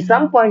 So in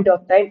some point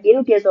of time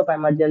in case of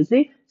emergency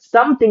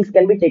some things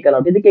can be taken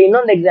out. ಇದಕ್ಕೆ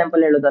ಇನ್ನೊಂದು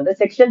ಎಕ್ಸಾಂಪಲ್ ಹೇಳೋದಂದ್ರೆ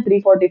ಸೆಕ್ಷನ್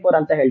 344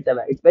 ಅಂತ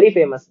ಹೇಳ್ತೇವೆ. It's very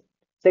famous.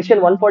 ಸೆಕ್ಷನ್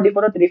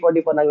 144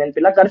 344 ನಂಗೆ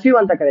ನೆನಪಿಲ್ಲ, ಕರ್ಫ್ಯೂ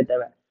ಅಂತ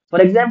ಕರಿತೇವೆ.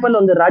 ಫಾರ್ ಎಕ್ಸಾಂಪಲ್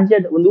ಒಂದು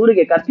ರಾಜ್ಯದ ಒಂದು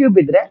ಊರಿಗೆ ಕರ್ಫ್ಯೂ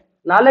ಬಿದ್ರೆ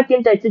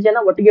 4ಕ್ಕಿಂತ ಹೆಚ್ಚು ಜನ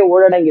ಒಟ್ಟಿಗೆ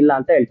ಓಡಾಡಂಗಿಲ್ಲ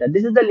ಅಂತ ಹೇಳ್ತಾರೆ.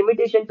 This is the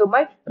limitation to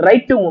my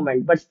right to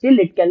movement, but still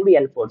it can be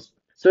enforce.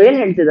 So ಏನ್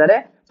ಹೇಳ್ತಿದ್ದಾರೆ,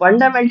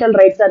 ಫಂಡಮೆಂಟಲ್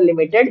ರೈಟ್ಸ್ ಆರ್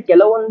ಲಿಮಿಟೆಡ್,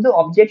 ಕೆಲವೊಂದು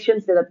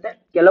ಅಬ್ಜೆಕ್ಷನ್ಸ್ ಇರುತ್ತೆ,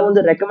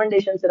 ಕೆಲವೊಂದು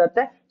ರೆಕಮೆಂಡೇಶನ್ಸ್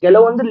ಇರುತ್ತೆ,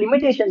 ಕೆಲವೊಂದು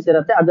ಲಿಮಿಟೇಷನ್ಸ್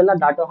ಇರುತ್ತೆ, ಅದನ್ನ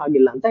ದಾಟೋ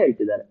ಹಾಗಿಲ್ಲ ಅಂತ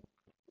ಹೇಳ್ತಿದ್ದಾರೆ.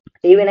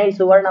 ಟಿವಿ 9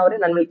 ಸುವರ್ಣ ಅವರೇ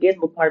ನನ್ನ ಮೇಲೆ ಕೇಸ್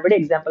ಬುಕ್ ಮಾಡಬೇಡಿ,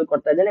 ಎಕ್ಸಾಂಪಲ್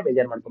ಕೊಡ್ತಾ ಇದ್ದೇನೆ,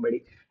 ಬೇಜಾರ್ ಮಾಡ್ಕೋಬೇಡಿ.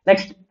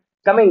 Next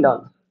coming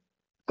down,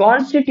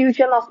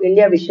 constitution of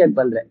India ವಿಷಯಕ್ಕೆ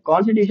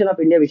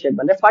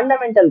ಬಂದ್ರೆ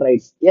ಫಂಡಮೆಂಟಲ್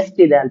ರೈಟ್ಸ್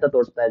ಎಷ್ಟಿದೆ ಅಂತ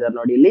ತೋರಿಸ್ತಾ ಇದ್ದಾರೆ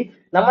ನೋಡಿ. ಇಲ್ಲಿ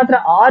ನಮ್ಮ ಹತ್ರ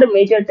 6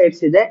 ಮೇಜರ್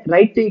ಟೈಪ್ಸ್ ಇದೆ.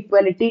 Right to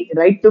equality,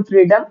 right to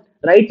freedom,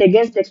 right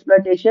against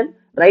exploitation,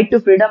 right to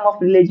freedom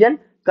of religion,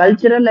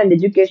 cultural and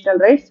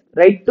educational rights,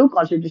 right to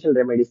constitutional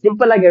remedies.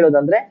 Simple ಆಗಿ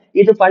ಹೇಳೋದಂದ್ರೆ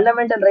ಇದು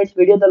ಫಂಡಮೆಂಟಲ್ ರೈಟ್ಸ್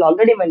ವಿಡಿಯೋದಲ್ಲಿ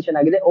ಆಲ್ರೆಡಿ ಮೆನ್ಷನ್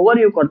ಆಗಿದೆ, ಓವರ್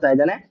ವ್ಯೂ ಕೊಡ್ತಾ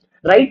ಇದ್ದಾನೆ.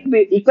 Right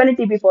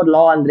equality before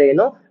law ಅಂದ್ರೆ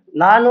ಏನು,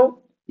 ನಾನು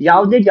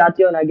ಯಾವುದೇ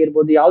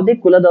ಜಾತಿಯವನಾಗಿರ್ಬೋದು, ಯಾವುದೇ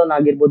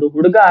ಕುಲದವನಾಗಿರ್ಬೋದು,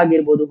 ಹುಡುಗ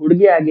ಆಗಿರ್ಬೋದು,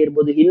 ಹುಡುಗಿ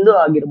ಆಗಿರ್ಬೋದು, ಹಿಂದೂ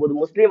ಆಗಿರ್ಬೋದು,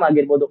 ಮುಸ್ಲಿಂ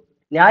ಆಗಿರ್ಬೋದು,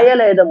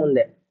 ನ್ಯಾಯಾಲಯದ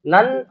ಮುಂದೆ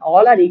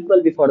all are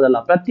equal before the law,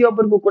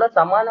 ಪ್ರತಿಯೊಬ್ಬರಿಗೂ ಕೂಡ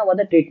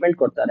ಸಮಾನವಾದ ಟ್ರೀಟ್ಮೆಂಟ್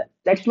ಕೊಡ್ತಾರೆ.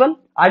 Next one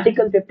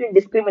article 15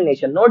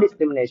 discrimination, no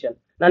discrimination,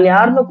 ನಾನು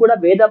ಯಾರನ್ನೂ ಕೂಡ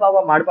ಭೇದ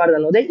ಭಾವ ಮಾಡಬಾರ್ದು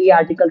ಅನ್ನೋದೇ ಈ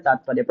ಆರ್ಟಿಕಲ್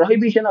ತಾತ್ಪರ್ಯ.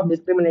 Prohibition of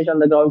discrimination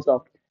the grounds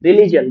of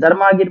religion,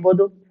 ಧರ್ಮ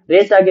ಆಗಿರ್ಬೋದು,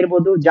 ರೇಸ್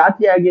ಆಗಿರ್ಬೋದು,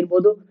 ಜಾತಿ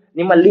ಆಗಿರ್ಬೋದು,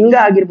 ನಿಮ್ಮ ಲಿಂಗ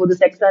ಆಗಿರ್ಬೋದು,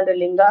 ಸೆಕ್ಸ್ ಅಂದ್ರೆ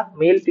ಲಿಂಗ,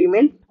 ಮೇಲ್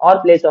female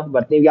R place of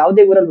birth, ನೀವು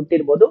ಯಾವುದೇ ಊರಲ್ಲಿ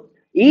ಹುಟ್ಟಿರ್ಬೋದು,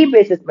 ಈ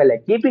ಬೇಸಿಸ್ ಮೇಲೆ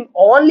keeping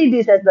only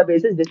this as the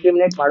basis,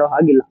 discriminate ಮಾಡೋ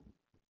ಹಾಗಿಲ್ಲ.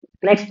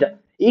 Next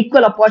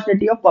equal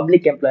opportunity of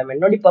public employment.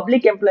 ನೋಡಿ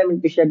ಪಬ್ಲಿಕ್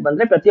ಎಂಪ್ಲಾಯ್ಮೆಂಟ್ ವಿಷಯಕ್ಕೆ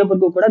ಬಂದ್ರೆ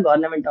ಪ್ರತಿಯೊಬ್ಬರಿಗೂ ಕೂಡ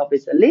ಗವರ್ನಮೆಂಟ್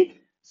ಆಫೀಸ್ ಅಲ್ಲಿ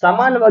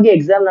ಸಮಾನವಾಗಿ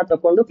ಎಕ್ಸಾಮ್ ನ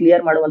ತಕೊಂಡು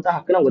ಕ್ಲಿಯರ್ ಮಾಡುವಂತ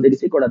ಹಕ್ಕನ್ನ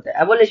ಒದಗಿಸಿ ಕೊಡುತ್ತೆ.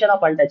 ಅಬೋಲಿಷನ್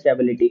ಆಫ್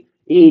ಅನ್ಟಚಬಿಲಿಟಿ,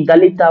 ಈ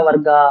ದಲಿತ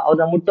ವರ್ಗ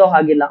ಅವ್ರನ್ನ ಮುಟ್ಟೋ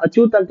ಹಾಗಿಲ್ಲ,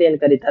 ಅಚೂತ್ ಅಂತ ಏನ್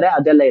ಕರೀತಾರೆ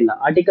ಅದೆಲ್ಲ ಇಲ್ಲ.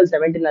 ಆರ್ಟಿಕಲ್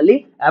 17 ಅಲ್ಲಿ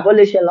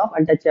ಅಬೋಲಿಷನ್ ಆಫ್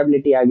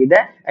ಅನ್ಟಚಬಿಲಿಟಿ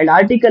ಆಗಿದೆ. And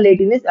article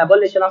 18 is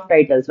abolition of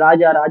titles,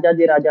 ರಾಜ,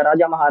 ರಾಜಾದಿರಾಜ,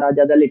 ರಾಜ ಮಹಾರಾಜ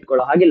ಅದೆಲ್ಲ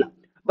ಇಟ್ಕೊಳ್ಳೋ ಹಾಗಿಲ್ಲ.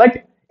 But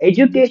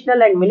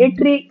educational and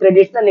military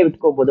credits ನ ನೀವು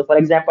ಇಟ್ಕೋಬಹುದು. ಫಾರ್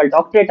ಎಕ್ಸಾಂಪಲ್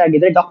ಡಾಕ್ಟರೇಟ್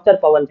ಆಗಿದ್ರೆ ಡಾಕ್ಟರ್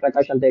ಪವನ್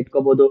ಪ್ರಕಾಶ್ ಅಂತ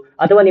ಇಟ್ಕೋಬಹುದು,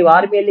 ಅಥವಾ ನೀವು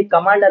ಆರ್ಮಿಯಲ್ಲಿ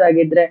ಕಮಾಂಡರ್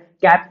ಆಗಿದ್ರೆ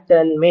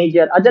ಕ್ಯಾಪ್ಟನ್,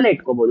 ಮೇಜರ್ ಅದೆಲ್ಲ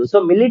ಇಟ್ಕೋಬಹುದು. So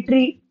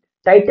military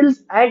titles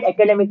and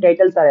academic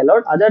titles are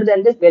allowed, other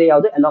then this ಬೇರೆ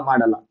ಯಾವುದು ಅಲೋ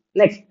ಮಾಡಲ್ಲ.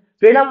 Next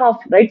freedom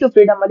of right to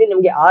freedom ಅಲ್ಲಿ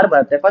ನಿಮ್ಗೆ 6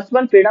 ಬರುತ್ತೆ. First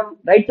one freedom,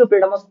 right to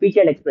freedom of speech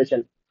and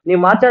expression.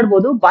 ನೀವು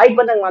ಮಾತಾಡ್ಬೋದು, ಬಾಯಿಗೆ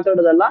ಬಂದಂಗೆ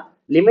ಮಾತಾಡೋದಲ್ಲ,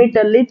 ಲಿಮಿಟ್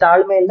ಅಲ್ಲಿ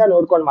ತಾಳ್ಮೆಯಿಂದ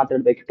ನೋಡ್ಕೊಂಡು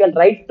ಮಾತಾಡ್ಬೇಕು. You can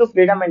write to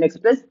freedom and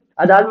express.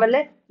 ಅದಾದ್ಮೇಲೆ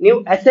ನೀವು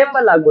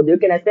ಅಸೆಂಬಲ್ ಆಗ್ಬೋದು, you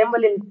can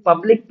assemble in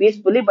public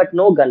peacefully but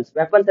no guns,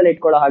 weapons ಎಲ್ಲ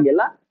ಇಟ್ಕೊಳ್ಳೋ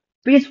ಹಾಗೆಲ್ಲ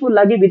ಪೀಸ್ಫುಲ್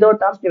ಆಗಿ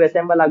ವಿದೌಟ್ ಆರ್ಮ್ಸ್ ನೀವು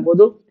ಅಸೆಂಬಲ್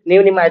ಆಗ್ಬೋದು.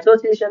 ನೀವು ನಿಮ್ಮ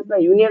ಅಸೋಸಿಯೇಷನ್ಸ್ ನ,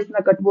 ಯೂನಿಯನ್ಸ್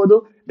ನ ಕಟ್ಬೋದು.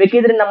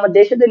 ಬೇಕಿದ್ರೆ ನಮ್ಮ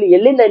ದೇಶದಲ್ಲಿ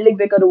ಎಲ್ಲಿಂದ ಎಲ್ಲಿಗೆ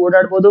ಬೇಕಾದ್ರೂ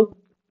ಓಡಾಡ್ಬೋದು.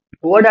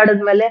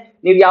 ಓಡಾಡದ್ಮೇಲೆ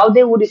ನೀವು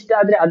ಯಾವುದೇ ಊರ್ ಇಷ್ಟ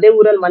ಆದ್ರೆ ಅದೇ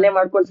ಊರಲ್ಲಿ ಮನೆ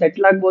ಮಾಡ್ಕೊಂಡು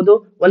ಸೆಟ್ಲ್ ಆಗ್ಬೋದು,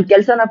 ಒಂದ್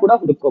ಕೆಲಸನ ಕೂಡ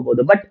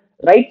ಹುಡುಕೋಬಹುದು. ಬಟ್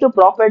ರೈಟ್ ಟು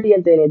ಪ್ರಾಪರ್ಟಿ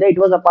ಅಂತ ಏನಿದೆ,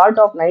 it was a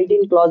part of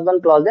 19 clause 1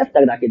 clause F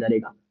ತೆಗೆದಾಕಿದ್ದಾರೆ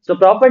ಈಗ. So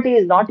property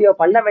is not your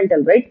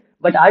fundamental right,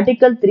 but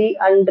article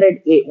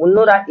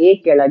 300A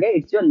ಕೆಳಗೆ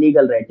ಇಟ್ಸ್ ಯುವರ್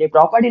ಲೀಗಲ್ ರೈಟ್. ನೀವು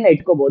ಪ್ರಾಪರ್ಟಿನ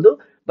ಇಟ್ಕೋಬಹುದು,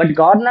 ಬಟ್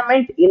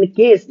ಗವರ್ನಮೆಂಟ್ ಇನ್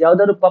ಕೇಸ್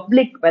ಯಾವ್ದಾದ್ರು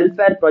ಪಬ್ಲಿಕ್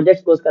ವೆಲ್ಫೇರ್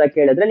ಪ್ರಾಜೆಕ್ಟ್ಸ್ ಗೋಸ್ಕರ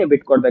ಕೇಳಿದ್ರೆ ನೀವು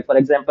ಬಿಟ್ಕೊಡ್ಬೇಕು. ಫಾರ್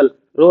ಎಕ್ಸಾಂಪಲ್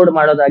ರೋಡ್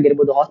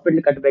ಮಾಡೋದಾಗಿರ್ಬೋದು,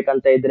 hospital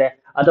ಕಟ್ಬೇಕಂತ ಇದ್ರೆ,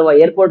 ಅಥವಾ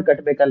ಏರ್ಪೋರ್ಟ್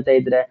ಕಟ್ಬೇಕಂತ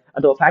ಇದ್ರೆ,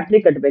 ಅಥವಾ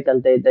ಫ್ಯಾಕ್ಟ್ರಿ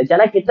ಕಟ್ಬೇಕಂತ ಇದ್ರೆ,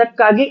 ಜನಕ್ಕೆ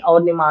ಹಿತಕ್ಕಾಗಿ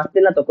ಅವ್ರು ನಿಮ್ಮ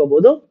ಆಸ್ತಿನ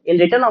ತಗೋಬಹುದು. In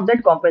return of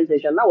that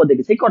compensation ನ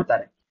ಒದಗಿಸಿ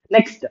ಕೊಡ್ತಾರೆ.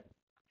 Next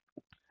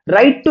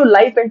right to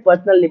life and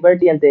personal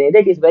liberty ಅಂತ ಏನಿದೆ,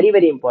 it is very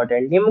very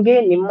important. ನಿಮ್ಗೆ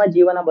ನಿಮ್ಮ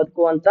ಜೀವನ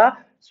ಬದುಕುವಂತ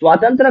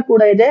ಸ್ವಾತಂತ್ರ್ಯ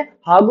ಕೂಡ ಇದೆ,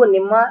 ಹಾಗೂ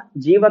ನಿಮ್ಮ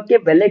ಜೀವಕ್ಕೆ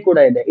ಬೆಲೆ ಕೂಡ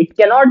ಇದೆ. It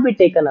cannot be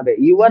taken away,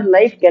 your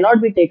life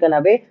cannot be taken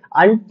away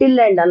until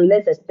and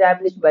unless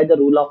establish by the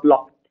rule of law.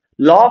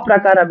 ಲಾ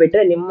ಪ್ರಕಾರ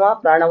ಬಿಟ್ರೆ ನಿಮ್ಮ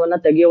ಪ್ರಾಣವನ್ನ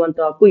ತೆಗೆಯುವಂತ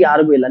ಹಕ್ಕು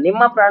ಯಾರಿಗೂ ಇಲ್ಲ.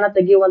 ನಿಮ್ಮ ಪ್ರಾಣ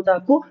ತೆಗೆಯುವಂತ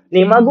ಹಕ್ಕು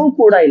ನಿಮಗೂ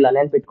ಕೂಡ ಇಲ್ಲ,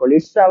 ನೆನ್ಪಿಟ್ಕೊಳ್ಳಿ.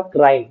 It's a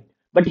crime.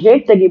 ಬಟ್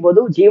ಹೇಗ್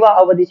ತೆಗಿಬಹುದು, ಜೀವ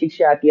ಅವಧಿ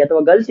ಶಿಕ್ಷೆ ಹಾಕಿ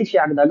ಅಥವಾ ಗಲ್ ಶಿಕ್ಷೆ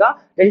ಹಾಕಿದಾಗ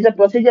that is a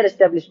procedure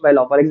establish by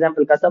law. For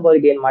example ಕಸಬ್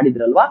ಅವರಿಗೆ ಏನ್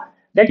ಮಾಡಿದ್ರಲ್ವಾ,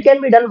 that can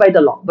be done by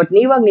the law. But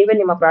ನೀವೇ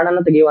ನಿಮ್ಮ ಪ್ರಾಣನ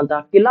ತೆಗೆಯುವಂತ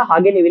ಹಕ್ಕಿಲ್ಲ,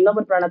 ಹಾಗೆ ನೀವು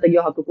ಇನ್ನೊಬ್ಬರ ಪ್ರಾಣ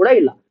ತೆಗೆಯೋ ಹಕ್ಕು ಕೂಡ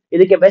ಇಲ್ಲ.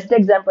 ಇದಕ್ಕೆ ಬೆಸ್ಟ್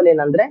ಎಕ್ಸಾಂಪಲ್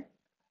ಏನಂದ್ರೆ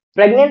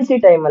ಪ್ರೆಗ್ನೆನ್ಸಿ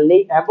ಟೈಮ್ ಅಲ್ಲಿ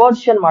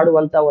ಅಬಾರ್ಷನ್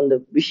ಮಾಡುವಂತ ಒಂದು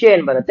ವಿಷಯ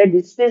ಏನ್ ಬರುತ್ತೆ,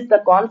 this is the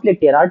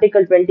conflict year.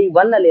 Article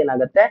 21 ಅಲ್ಲಿ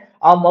ಏನಾಗುತ್ತೆ,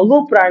 ಆ ಮಗು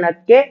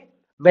ಪ್ರಾಣಕ್ಕೆ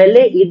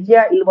ಬೆಲೆ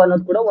ಇದೆಯಾ ಇಲ್ವಾ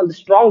ಅನ್ನೋದು ಕೂಡ ಒಂದು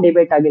ಸ್ಟ್ರಾಂಗ್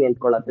ಡಿಬೇಟ್ ಆಗಿ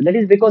ನಿಂತ್ಕೊಳ್ಳುತ್ತೆ. That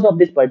is because of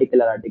this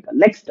particular article.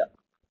 Next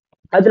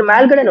ಅದ್ರ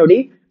ಮೇಲ್ಗಡೆ ನೋಡಿ,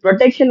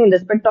 protection in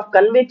respect of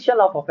conviction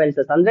of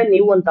offences. ಅಂದ್ರೆ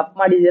ನೀವು ಒಂದು ತಪ್ಪು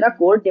ಮಾಡಿದೀರಾ,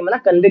 ಕೋರ್ಟ್ ನಿಮ್ಮನ್ನ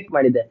ಕನ್ವಿಕ್ಟ್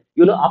ಮಾಡಿದೆ,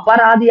 ಇವನು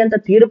ಅಪರಾಧಿ ಅಂತ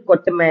ತೀರ್ಪು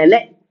ಕೊಟ್ಟ ಮೇಲೆ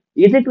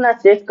ಇದನ್ನ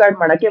ಸೇಫ್ ಗಾರ್ಡ್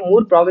ಮಾಡಕ್ಕೆ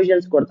 3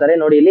 ಪ್ರಾವಿಷನ್ಸ್ ಕೊಡ್ತಾರೆ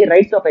ನೋಡಿ ಇಲ್ಲಿ.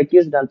 ರೈಟ್ಸ್ ಆಫ್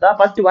ಅಕ್ಯೂಸ್ಡ್ ಅಂತ.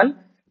 First one,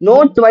 no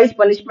twice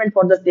punishment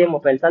for the same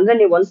offence. ಅಂದ್ರೆ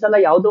ನೀವು ಒಂದ್ಸಲ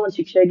ಯಾವುದೋ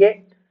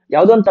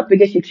ಒಂದು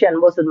ತಪ್ಪಿಗೆ ಶಿಕ್ಷೆ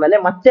ಅನುಭವಿಸಿದ್ಮೇಲೆ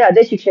ಮತ್ತೆ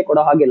ಅದೇ ಶಿಕ್ಷೆ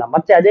ಕೊಡೋ ಹಾಗಿಲ್ಲ.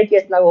 ಮತ್ತೆ ಅದೇ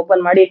ಕೇಸ್ ನಾವು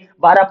ಓಪನ್ ಮಾಡಿ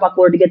ಬಾರಪ್ಪ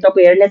ಕೋರ್ಟ್ಗೆ ತಪ್ಪು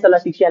 2ನೇ ಸಲ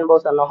ಶಿಕ್ಷೆ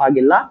ಅನುಭವಿಸ ಅನ್ನೋ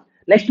ಹಾಗಿಲ್ಲ.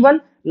 Next one,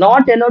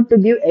 not allowed to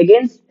give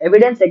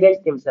evidence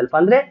against himself.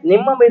 ಅಂದ್ರೆ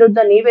ನಿಮ್ಮ ವಿರುದ್ಧ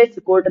ನೀವೇ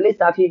ಕೋರ್ಟ್ ಅಲ್ಲಿ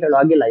ಸಾಕ್ಷಿ ಹೇಳೋ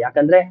ಆಗಿಲ್ಲ.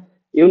 ಯಾಕಂದ್ರೆ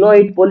you know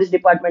it, police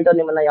department ಅವ್ರು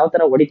ನಿಮ್ಮನ್ನ ಯಾವ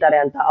ತರ ಹೊಡಿತಾರೆ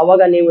ಅಂತ.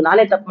 ಅವಾಗ ನೀವು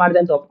ನಾನೇ ತಪ್ಪು ಮಾಡಿದೆ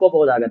ಅಂತ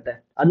ಒಪ್ಕೋಬಹುದಾಗತ್ತೆ.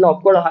 ಅದನ್ನ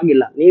ಒಪ್ಕೊಳ್ಳೋ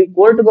ಹಾಗಿಲ್ಲ. ನೀವು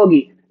ಕೋರ್ಟ್ಗೆ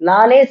ಹೋಗಿ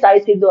ನಾನೇ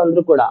ಸಾಯಿಸಿದ್ದು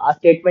ಅಂದ್ರೂ ಕೂಡ ಆ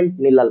ಸ್ಟೇಟ್ಮೆಂಟ್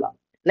ನಿಲ್ಲಲ್ಲ.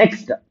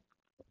 Next,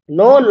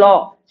 no law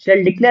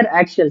shell declare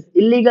actions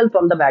illegal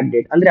from the back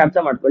date. ಅಂದ್ರೆ ಅರ್ಥ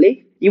ಮಾಡ್ಕೊಳ್ಳಿ,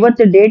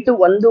 ಇವತ್ತು ಡೇಟ್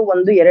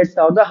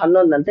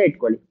 1/1/2011 ಅಂತ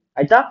ಇಟ್ಕೊಳ್ಳಿ,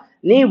 ಆಯ್ತಾ.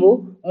 ನೀವು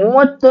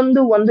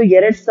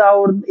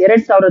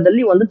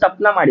 31/1/2000 ಒಂದು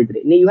ತಪ್ಪನ ಮಾಡಿದ್ರಿ.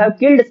 ನೀವು ಹ್ಯಾವ್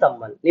ಕಿಲ್ಡ್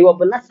ಸಮ್ಮನ್, ನೀವು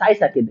ಒಬ್ಬನ್ನ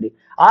ಸಾಯಿಸಾಕಿದ್ರಿ.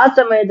 ಆ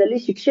ಸಮಯದಲ್ಲಿ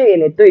ಶಿಕ್ಷೆ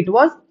ಏನಿತ್ತು? It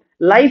was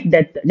life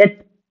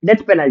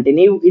death penalty.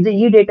 ನೀವು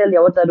ಈ ಡೇಟ್ ಅಲ್ಲಿ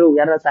ಯಾವತ್ತಾರು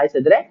ಯಾರ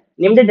ಸಾಯಿಸಿದ್ರೆ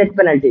ನಿಮ್ದೇ ಡೆತ್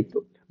ಪೆನಾಲ್ಟಿ ಇತ್ತು.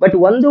 ಬಟ್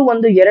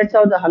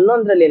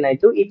 1/1/2011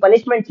 ಏನಾಯ್ತು? ಈ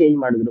ಪನಿಷ್ಮೆಂಟ್ ಚೇಂಜ್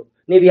ಮಾಡಿದ್ರು.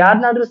 ನೀವು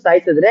ಯಾರನ್ನಾದ್ರೂ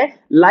ಸಾಯಿಸಿದ್ರೆ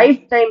ಲೈಫ್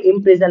ಟೈಮ್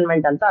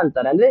ಇಂಪ್ರಿಸನ್ಮೆಂಟ್ ಅಂತ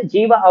ಅಂತಾರೆ. ಅಂದ್ರೆ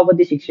ಜೀವ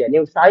ಅವಧಿ ಶಿಕ್ಷೆ,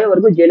 ನೀವು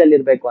ಸಾಯೋವರೆಗೂ ಜೈಲಲ್ಲಿ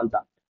ಇರ್ಬೇಕು ಅಂತ.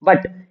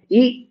 ಬಟ್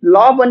ಈ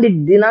ಲಾ ಬಂದಿದ್ದ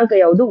ದಿನಾಂಕ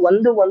ಯಾವುದು?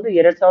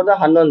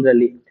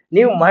 1/1/2011.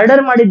 ನೀವು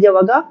ಮರ್ಡರ್ ಮಾಡಿದ್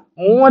ಯಾವಾಗ?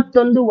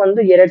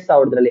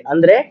 31/1/2000.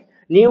 ಅಂದ್ರೆ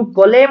ನೀವು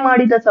ಕೊಲೆ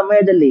ಮಾಡಿದ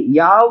ಸಮಯದಲ್ಲಿ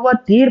ಯಾವ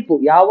ತೀರ್ಪು,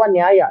 ಯಾವ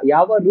ನ್ಯಾಯ,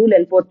 ಯಾವ ರೂಲ್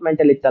ಎನ್ಫೋರ್ಸ್ಮೆಂಟ್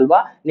ಅಲ್ಲಿ ಇತ್ತಲ್ವಾ,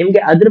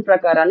 ನಿಮ್ಗೆ ಅದ್ರ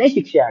ಪ್ರಕಾರನೇ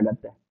ಶಿಕ್ಷೆ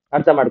ಆಗತ್ತೆ.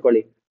 ಅರ್ಥ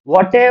ಮಾಡ್ಕೊಳ್ಳಿ.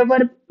 What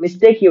ever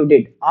mistake you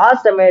did, ಆ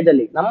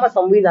ಸಮಯದಲ್ಲಿ ನಮ್ಮ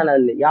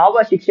ಸಂವಿಧಾನದಲ್ಲಿ ಯಾವ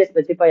ಶಿಕ್ಷೆ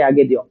ಸ್ಪೆಸಿಫೈ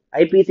ಆಗಿದೆಯೋ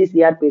IPC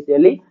CRPC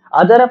ಅಲ್ಲಿ,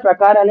 ಅದರ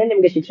ಪ್ರಕಾರನೇ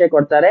ನಿಮ್ಗೆ ಶಿಕ್ಷೆ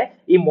ಕೊಡ್ತಾರೆ.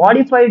 ಈ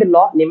ಮಾಡಿಫೈಡ್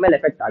ಲಾ ನಿಮ್ಮ ಮೇಲೆ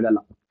ಎಫೆಕ್ಟ್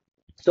ಆಗಲ್ಲ.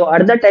 So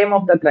at the time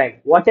of the crime,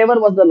 whatever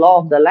was the law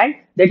of the land,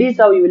 that is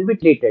how you will be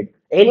treated.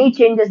 Any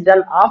changes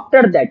done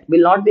after that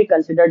will not be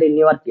considered in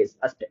your case.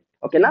 ಅಷ್ಟೇ,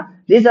 ಓಕೆನಾ?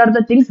 These are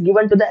the things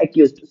given to the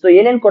accused. So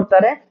ಏನೇನ್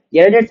ಕೊಡ್ತಾರೆ?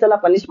 ಎರಡೆರಡು ಸಲ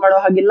punish ಮಾಡೋ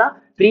ಹಾಗಿಲ್ಲ,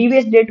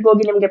 previous date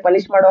ಹೋಗಿ ನಿಮ್ಗೆ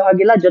ಪನಿಷ್ ಮಾಡೋ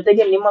ಹಾಗಿಲ್ಲ,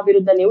 ಜೊತೆಗೆ ನಿಮ್ಮ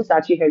ವಿರುದ್ಧ ನೀವು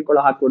ಸಾಕ್ಷಿ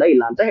ಹೇಳ್ಕೊಳ್ಳೋ ಹಾಗೆ ಕೂಡ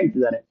ಇಲ್ಲ ಅಂತ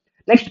ಹೇಳ್ತಿದ್ದಾರೆ.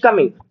 Next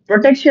coming,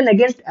 protection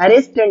against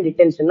arrest and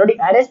detention. ನೋಡಿ,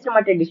 ಅರೆಸ್ಟ್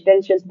ಮತ್ತೆ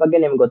ಡಿಟೆನ್ಷನ್ಸ್ ಬಗ್ಗೆ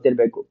ನಿಮ್ಗೆ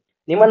ಗೊತ್ತಿರಬೇಕು.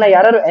 ನಿಮ್ಮನ್ನ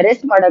ಯಾರು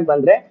ಅರೆಸ್ಟ್ ಮಾಡಕ್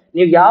ಬಂದ್ರೆ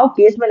ನೀವು ಯಾವ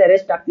ಕೇಸ್ ಮೇಲೆ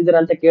ಅರೆಸ್ಟ್ ಆಗ್ತಿದ್ದೀರಾ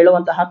ಅಂತ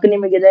ಕೇಳುವಂತ ಹಕ್ಕು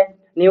ನಿಮಗಿದೆ.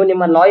 ನೀವು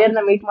ನಿಮ್ಮ ಲಾಯರ್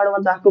ನ ಮೀಟ್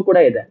ಮಾಡುವಂತ ಹಕ್ಕು ಕೂಡ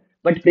ಇದೆ.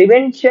 ಬಟ್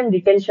ಪ್ರಿವೆನ್ಷನ್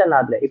ಡಿಟೆನ್ಷನ್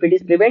ಆದ್ರೆ, if it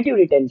is preventive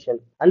detention,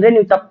 ಅಂದ್ರೆ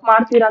ನೀವು ತಪ್ಪು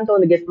ಮಾಡ್ತೀರಾ ಅಂತ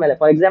ಒಂದು ಗೆಸ್ ಮೇಲೆ,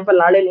 ಫಾರ್ ಎಕ್ಸಾಂಪಲ್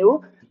ನಾಳೆ ನೀವು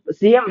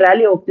CM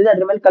ರ್ಯಾಲಿ ಹೋಗ್ತಿದೆ,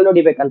 ಅದ್ರ ಮೇಲೆ ಕಲ್ಲು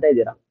ಹೊಡಿಬೇಕಂತ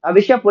ಇದ್ದೀರಾ, ಆ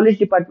ವಿಷಯ ಪೊಲೀಸ್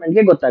ಡಿಪಾರ್ಟ್ಮೆಂಟ್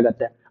ಗೆ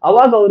ಗೊತ್ತಾಗತ್ತೆ.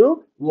 ಅವಾಗ ಅವರು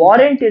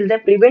ವಾರೆಂಟ್ ಇಲ್ಲದೆ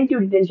ಪ್ರಿವೆಂಟಿವ್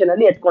ಡಿಟೆನ್ಷನ್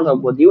ಅಲ್ಲಿ ಎತ್ಕೊಂಡು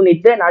ಹೋಗ್ಬೋದು. ಇವ್ನು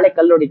ಇದ್ದೇ ನಾಳೆ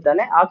ಕಲ್ಲು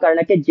ಹೊಡಿತಾನೆ, ಆ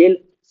ಕಾರಣಕ್ಕೆ ಜೈಲ್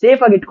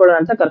ಸೇಫ್ ಆಗಿ ಇಟ್ಕೊಳ್ಳೋಣ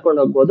ಅಂತ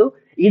ಕರ್ಕೊಂಡು ಹೋಗ್ಬೋದು.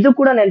 ಇದು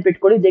ಕೂಡ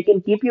ನೆನ್ಪಿಟ್ಕೊಳ್ಳಿ, they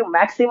can keep you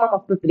maximum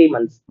up to 3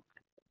 months.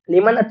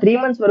 ನಿಮ್ಮನ್ನ 3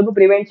 months ವರೆಗೂ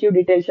ಪ್ರಿವೆಂಟಿವ್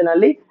ಡಿಟೆನ್ಷನ್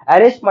ಅಲ್ಲಿ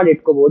ಅರೆಸ್ಟ್ ಮಾಡಿ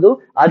ಇಟ್ಕೋಬಹುದು.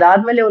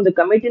 ಅದಾದ್ಮೇಲೆ ಒಂದು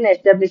ಕಮಿಟಿನ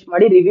ಎಸ್ಟಾಬ್ಲಿಷ್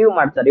ಮಾಡಿ ರಿವ್ಯೂ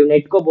ಮಾಡ್ತಾರೆ, ಇವ್ನ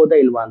ಇಟ್ಕೋಬಹುದಾ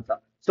ಇಲ್ವಾ ಅಂತ.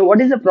 So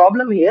what is the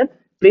problem here?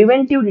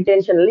 Preventive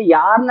detention ಅಲ್ಲಿ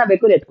ಯಾರನ್ನ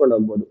ಬೇಕಾದ್ರೂ ಎತ್ಕೊಂಡು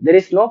ಹೋಗ್ಬೋದು. There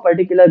is no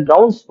particular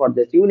grounds for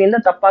this. ಇವನಿಂದ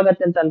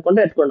ತಪ್ಪಾಗತ್ತೆ ಅಂತ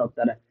ಅನ್ಕೊಂಡ್ರೆ ಎತ್ಕೊಂಡು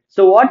ಹೋಗ್ತಾರೆ.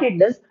 So what it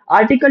does,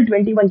 article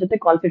 21 ಜೊತೆ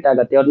ಕಾನ್ಫ್ಲಿಕ್ಟ್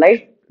ಆಗುತ್ತೆ. ಅವ್ರ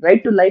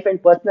right to life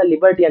and personal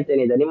liberty ಅಂತ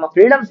ಏನಿದೆ, ನಿಮ್ಮ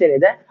ಫ್ರೀಡಮ್ಸ್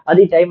ಏನಿದೆ,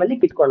 ಅದು ಈ ಟೈಮ್ ಅಲ್ಲಿ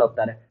ಕಿತ್ಕೊಂಡು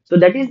ಹೋಗ್ತಾರೆ. So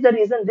that is the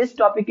reason this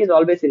topic is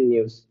always in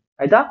news,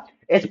 ಆಯ್ತಾ.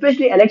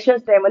 ಎಸ್ಪೆಷಲಿ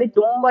ಎಲೆಕ್ಷನ್ಸ್ ಟೈಮ್ ಅಲ್ಲಿ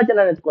ತುಂಬಾ ಜನ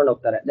ಎತ್ಕೊಂಡು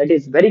ಹೋಗ್ತಾರೆ. That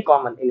is very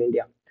common in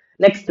India.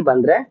 Next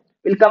ಬಂದ್ರೆ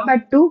will come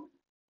back to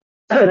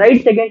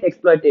rights against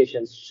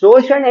exploitation.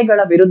 ಶೋಷಣೆಗಳ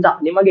ವಿರುದ್ಧ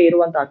ನಿಮಗೆ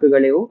ಇರುವಂತ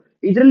ಹಕ್ಕುಗಳಿವು.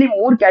 ಇದರಲ್ಲಿ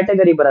 3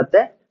 ಕ್ಯಾಟಗರಿ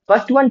ಬರುತ್ತೆ.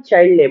 First one,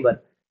 child labour.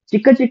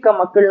 ಚಿಕ್ಕ ಚಿಕ್ಕ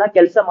ಮಕ್ಕಳನ್ನ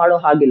ಕೆಲಸ ಮಾಡೋ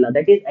ಹಾಗಿಲ್ಲ.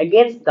 That is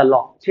against the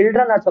law.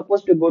 Children are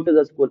suppose to go to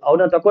the school.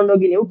 ಅವ್ರನ್ನ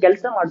ತಗೊಂಡೋಗಿ ನೀವು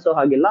ಕೆಲಸ ಮಾಡಿಸೋ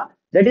ಹಾಗಿಲ್ಲ.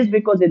 ದಟ್ ಈಸ್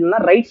ಬಿಕಾಸ್ ಇದನ್ನ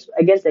ರೈಟ್ಸ್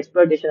ಅಗೇನ್ಸ್ಟ್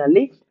ಎಕ್ಸ್ಪ್ಲಾಯ್ಟೇಷನ್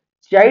ಅಲ್ಲಿ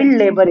child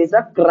labour is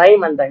a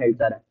crime ಅಂತ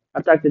ಹೇಳ್ತಾರೆ.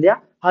 ಅರ್ಥ ಆಗ್ತಿದ್ಯಾ?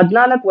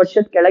 14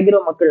 ವರ್ಷದ ಕೆಳಗಿರೋ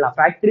ಮಕ್ಕಳನ್ನ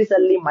ಫ್ಯಾಕ್ಟ್ರೀಸ್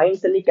ಅಲ್ಲಿ,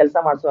 ಮೈನ್ಸ್ ಅಲ್ಲಿ ಕೆಲಸ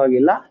ಮಾಡಿಸೋ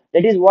ಹಾಗಿಲ್ಲ.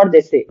 That is what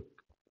they say.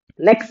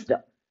 Next,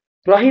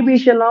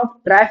 prohibition of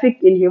traffic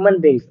in human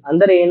beings.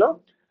 ಅಂದ್ರೆ ಏನು?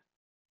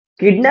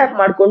 ಕಿಡ್ನಾಪ್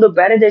ಮಾಡ್ಕೊಂಡು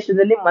ಬೇರೆ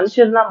ದೇಶದಲ್ಲಿ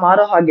ಮನುಷ್ಯರನ್ನ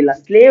ಮಾರೋ ಹಾಗಿಲ್ಲ.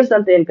 ಸ್ಲೇವ್ಸ್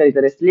ಅಂತ ಏನ್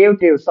ಕರೀತಾರೆ, ಸ್ಲೇವ್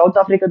ಟ್ರೇಡ್ ಸೌತ್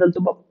ಆಫ್ರಿಕಾದಲ್ಲಿ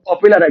ತುಂಬಾ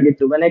ಪಾಪ್ಯುಲರ್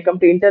ಆಗಿತ್ತು. When I come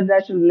to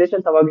international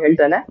relations ಅವಾಗ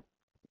ಹೇಳ್ತಾನೆ,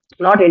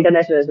 ನಾಟ್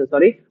ಇಂಟರ್ನ್ಯಾಷನಲ್,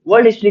 ಸಾರಿ,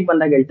 ವರ್ಲ್ಡ್ ಹಿಸ್ಟ್ರಿಗೆ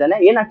ಬಂದಾಗ ಹೇಳ್ತಾನೆ,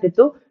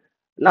 ಏನಾಗ್ತಿತ್ತು,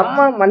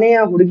 ನಮ್ಮ ಮನೆಯ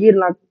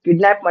ಹುಡುಗಿರ್ನ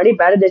ಕಿಡ್ನಾಪ್ ಮಾಡಿ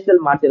ಬೇರೆ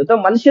ದೇಶದಲ್ಲಿ ಮಾರ್ತಿರುತ್ತೋ,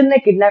 ಮನುಷ್ಯನ್ನೇ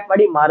ಕಿಡ್ನಾಪ್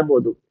ಮಾಡಿ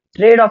ಮಾರ್ಬೋದು.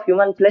 ಟ್ರೇಡ್ ಆಫ್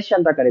ಹ್ಯೂಮನ್ ಫ್ಲೆಶ್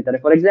ಅಂತ ಕರೀತಾರೆ.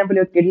 ಫಾರ್ ಎಕ್ಸಾಂಪಲ್,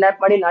 ಇವತ್ತು ಕಿಡ್ನಾಪ್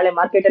ಮಾಡಿ ನಾಳೆ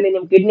ಮಾರ್ಕೆಟ್ ಅಲ್ಲಿ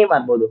ನಿಮ್ ಕಿಡ್ನಿ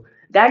ಮಾರ್ಬೋದು.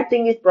 That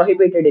thing is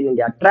prohibited in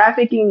India.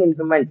 Trafficking in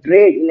human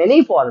trade in any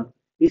form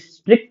is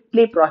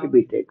strictly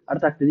prohibited.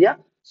 ಅರ್ಥ ಆಗ್ತಿದ್ಯಾ?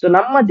 ಸೊ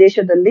ನಮ್ಮ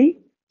ದೇಶದಲ್ಲಿ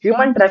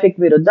ಹ್ಯೂಮನ್ ಟ್ರಾಫಿಕ್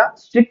ವಿರುದ್ಧ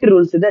ಸ್ಟ್ರಿಕ್ಟ್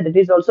ರೂಲ್ಸ್ ಇದೆ. That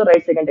is also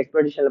rights against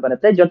exploitation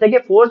ಬರುತ್ತೆ. ಜೊತೆಗೆ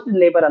ಫೋರ್ಸ್ಡ್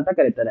ಲೇಬರ್ ಅಂತ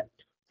ಕರೀತಾರೆ.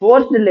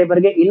 ಫೋರ್ಸ್ಡ್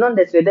ಲೇಬರ್ಗೆ ಇನ್ನೊಂದು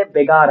ಹೆಸರಿದೆ,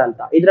 ಬೆಗಾರ್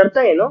ಅಂತ. ಇದ್ರರ್ಥ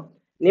ಏನು?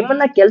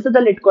 ನಿಮ್ಮನ್ನ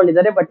ಕೆಲಸದಲ್ಲಿ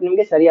ಇಟ್ಕೊಂಡಿದ್ದಾರೆ, ಬಟ್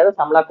ನಿಮ್ಗೆ ಸರಿಯಾದ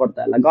ಸಂಬಳ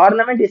ಕೊಡ್ತಾ ಇಲ್ಲ.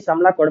 ಗವರ್ನಮೆಂಟ್ ಈ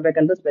ಸಂಬಳ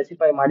ಕೊಡ್ಬೇಕಂತ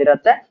ಸ್ಪೆಸಿಫೈ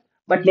ಮಾಡಿರತ್ತೆ.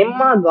 ಬಟ್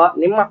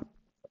ನಿಮ್ಮ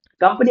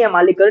ಕಂಪನಿಯ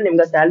ಮಾಲೀಕರು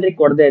ನಿಮ್ಗೆ ಸ್ಯಾಲರಿ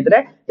ಕೊಡದೇ ಇದ್ರೆ,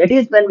 that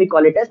is when we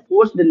call it S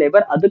forced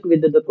labour. ಅದಕ್ಕೆ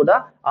ವಿರುದ್ಧ ಕೂಡ,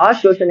 ಆ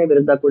ಶೋಷಣೆ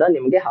ವಿರುದ್ಧ ಕೂಡ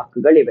ನಿಮ್ಗೆ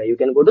ಹಕ್ಕುಗಳಿವೆ. You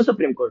can go to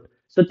supreme court.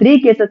 So 3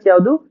 cases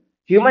ಯಾವುದು?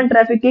 Human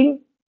trafficking,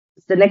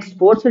 next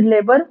forced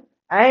labour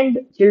and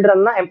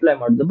children ನ ಎಂಪ್ಲಾಯ್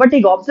ಮಾಡುದು. ಬಟ್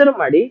ಈಗ ಅಬ್ಸರ್ವ್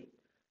ಮಾಡಿ,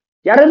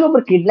 ಯಾರಾದ್ರೂ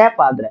ಒಬ್ರು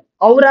ಕಿಡ್ನಾಪ್ ಆದ್ರೆ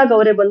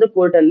ಅವರೇ ಬಂದು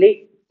ಕೋರ್ಟ್ ಅಲ್ಲಿ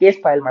ಕೇಸ್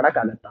ಫೈಲ್ ಮಾಡಕ್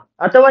ಆಗತ್ತಾ?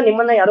 ಅಥವಾ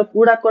ನಿಮ್ಮನ್ನ ಯಾರೋ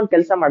ಕೂಡಾಕೊಂಡು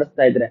ಕೆಲಸ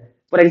ಮಾಡಿಸ್ತಾ ಇದ್ರೆ,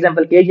 ಫಾರ್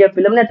ಎಕ್ಸಾಂಪಲ್ KGF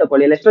ಫಿಲ್ಮ್ನೇ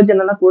ತಗೊಳ್ಳಿ, ಅಲ್ಲಿ ಎಷ್ಟೋ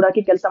ಜನನ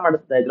ಕೂಡಾಕಿ ಕೆಲಸ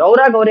ಮಾಡಿಸ್ತಾ ಇದ್ರು,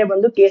 ಅವರೇ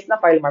ಬಂದು ಕೇಸ್ ನ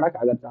ಫೈಲ್ ಮಾಡಕ್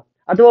ಆಗತ್ತಾ?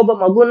 ಅಥವಾ ಒಬ್ಬ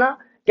ಮಗುನ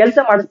ಕೆಲಸ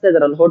ಮಾಡಿಸ್ತಾ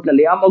ಇದಾರೆ ಒಂದು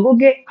ಹೋಟ್ಲಲ್ಲಿ, ಆ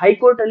ಮಗುಗೆ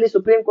ಹೈಕೋರ್ಟ್ ಅಲ್ಲಿ,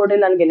 ಸುಪ್ರೀಂ ಕೋರ್ಟ್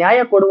ಅಲ್ಲಿ ನನಗೆ ನ್ಯಾಯ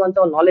ಕೊಡುವಂತ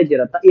ಒಂದು ನಾಲೆಜ್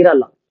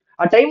ಇರಲ್ಲ.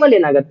 ಆ ಟೈಮಲ್ಲಿ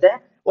ಏನಾಗುತ್ತೆ,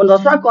 ಒಂದು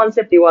ಹೊಸ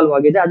ಕಾನ್ಸೆಪ್ಟ್ ಇವಾಲ್ವ್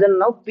ಆಗಿದೆ. ಅದನ್ನ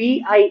ನಾವು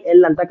PIL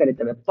ಅಂತ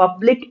ಕರಿತೇವೆ,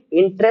 ಪಬ್ಲಿಕ್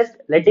ಇಂಟ್ರೆಸ್ಟ್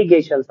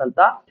ಲಿಟಿಗೇಷನ್ಸ್ ಅಂತ.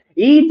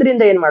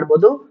 ಇದರಿಂದ ಏನ್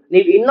ಮಾಡ್ಬೋದು,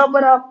 ನೀವು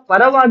ಇನ್ನೊಬ್ಬರ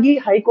ಪರವಾಗಿ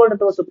ಹೈಕೋರ್ಟ್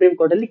ಅಥವಾ ಸುಪ್ರೀಂ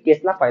ಕೋರ್ಟ್ ಅಲ್ಲಿ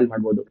ಕೇಸ್ ನ ಫೈಲ್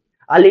ಮಾಡ್ಬೋದು.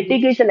 ಆ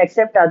ಲಿಟಿಗೇಷನ್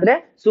ಎಕ್ಸೆಪ್ಟ್ ಆದ್ರೆ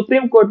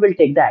supreme court will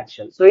take the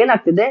action. So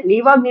ಏನಾಗ್ತಿದೆ,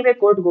 ನೀವೇ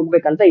ಕೋರ್ಟ್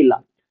ಹೋಗ್ಬೇಕಂತ ಇಲ್ಲ,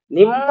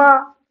 ನಿಮ್ಮ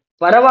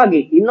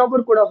ಪರವಾಗಿ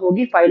ಇನ್ನೊಬ್ರು ಕೂಡ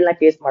ಹೋಗಿ ಫೈಲ್ ನ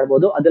ಕೇಸ್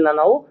ಮಾಡ್ಬೋದು. ಅದನ್ನ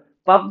ನಾವು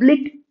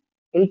ಪಬ್ಲಿಕ್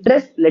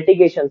ಇಂಟ್ರೆಸ್ಟ್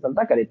ಲಿಟಿಗೇಷನ್ಸ್ ಅಂತ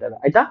ಕರೀತೇವೆ.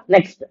 ಆಯ್ತಾ.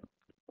 Next,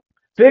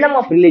 freedom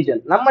of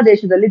religion. ನಮ್ಮ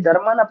ದೇಶದಲ್ಲಿ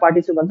ಧರ್ಮನ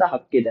ಪಾಲಿಸುವಂತ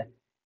ಹಕ್ಕಿದೆ.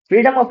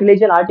 ಫ್ರೀಡಮ್ ಆಫ್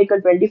ರಿಲಿಜನ್ ಆರ್ಟಿಕಲ್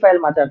 25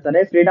 ಮಾತಾಡ್ತಾರೆ,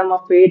 freedom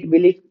of faith,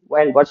 belief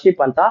and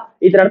worship ಅಂತ.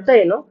 ಇದ್ರ ಅರ್ಥ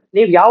ಏನು,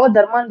 ನೀವು ಯಾವ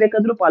ಧರ್ಮನ್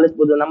ಬೇಕಾದ್ರೂ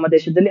ಪಾಲಿಸಬಹುದು ನಮ್ಮ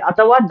ದೇಶದಲ್ಲಿ,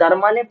 ಅಥವಾ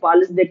ಧರ್ಮನೇ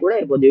ಪಾಲಿಸದೆ ಕೂಡ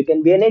ಇರ್ಬೋದು. You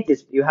can be N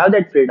ಏಥಿಸ್ಟ್, you have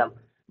that freedom.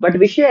 But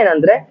ವಿಷಯ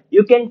ಏನಂದ್ರೆ,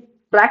 you can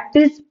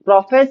practice,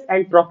 profess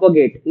and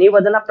ಪ್ರೊಪೋಗೇಟ್. ನೀವು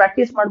ಅದನ್ನ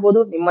ಪ್ರಾಕ್ಟೀಸ್ ಮಾಡ್ಬೋದು,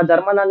 ನಿಮ್ಮ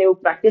ಧರ್ಮನ ನೀವು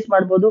ಪ್ರಾಕ್ಟೀಸ್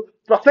ಮಾಡ್ಬೋದು,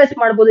 ಪ್ರೊಫೆಸ್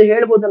ಮಾಡ್ಬೋದು,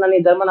 ಹೇಳ್ಬೋದು ನಾನು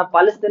ಈ ಧರ್ಮನ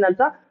ಪಾಲಿಸ್ತೇನೆ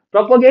ಅಂತ.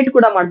 ಪ್ರೊಪೋಗೇಟ್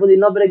ಕೂಡ ಮಾಡ್ಬೋದು,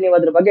 ಇನ್ನೊಬ್ಬರಿಗೆ ನೀವು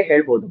ಅದ್ರ ಬಗ್ಗೆ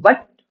ಹೇಳ್ಬೋದು.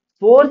 But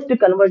forced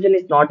conversion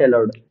is not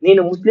allowed.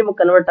 ನೀನು ಮುಸ್ಲಿಂ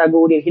ಕನ್ವರ್ಟ್ ಆಗು,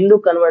 ನೀನು ಹಿಂದೂ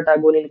ಕನ್ವರ್ಟ್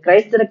ಆಗು, ನೀನು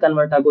ಕ್ರೈಸ್ತರ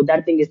ಕನ್ವರ್ಟ್ ಆಗು,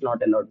 that thing is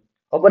not allowed.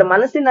 ಒಬ್ಬರ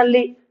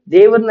ಮನಸ್ಸಿನಲ್ಲಿ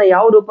ದೇವರನ್ನ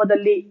ಯಾವ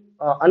ರೂಪದಲ್ಲಿ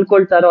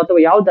ಅನ್ಕೊಳ್ತಾರೋ ಅಥವಾ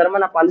ಯಾವ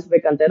ಧರ್ಮನ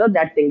ಪಾಲಿಸ್ಬೇಕಂತ ಇರೋ,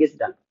 that thing is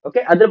done.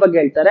 Okay, ಅದ್ರ ಬಗ್ಗೆ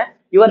ಹೇಳ್ತಾರೆ.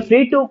 You are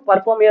free to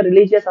perform your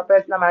religious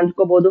affairs ನ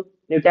ಮಾಡ್ಕೋಬಹುದು.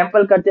 ನೀವು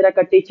ಟೆಂಪಲ್ ಕಟ್ತೀರಾ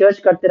ಕಟ್ಟಿ,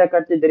 ಚರ್ಚ್ ಕಟ್ತೀರಾ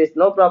ಕಟ್ಟಿ, there is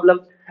no problem.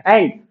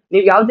 And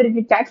ನೀವು ಯಾವ್ದೇ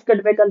ರೀತಿ ಟ್ಯಾಕ್ಸ್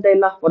ಕಟ್ಬೇಕಂತ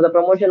ಇಲ್ಲ for the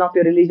promotion of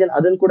your religion,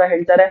 ಅದನ್ನ ಕೂಡ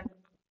ಹೇಳ್ತಾರೆ.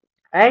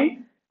 ಅಂಡ್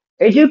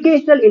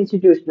ಎಜುಕೇಶನಲ್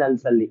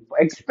ಇನ್ಸ್ಟಿಟ್ಯೂಷನಲ್ಸ್ ಅಲ್ಲಿ,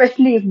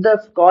 especially if the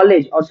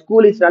college R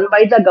school is run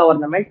by the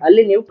government,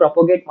 ಅಲ್ಲಿ ನೀವು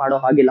ಪ್ರೊಪೋಗೇಟ್ ಮಾಡೋ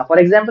ಹಾಗಿಲ್ಲ. ಫಾರ್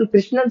ಎಕ್ಸಾಂಪಲ್,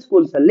 ಕ್ರಿಶ್ಚಿಯನ್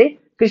ಸ್ಕೂಲ್ಸ್ ಅಲ್ಲಿ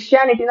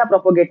ಕ್ರಿಶ್ಚಿಯಾನಿಟಿನ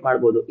ಪ್ರೊಪೋಗೇಟ್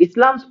ಮಾಡಬಹುದು,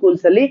 ಇಸ್ಲಾಂ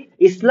ಸ್ಕೂಲ್ಸ್ ಅಲ್ಲಿ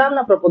ಇಸ್ಲಾಂ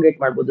ನ ಪ್ರೊಪೋಗೇಟ್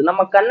ಮಾಡಬಹುದು.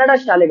 ನಮ್ಮ ಕನ್ನಡ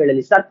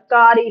ಶಾಲೆಗಳಲ್ಲಿ,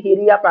 ಸರ್ಕಾರಿ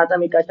ಹಿರಿಯ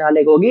ಪ್ರಾಥಮಿಕ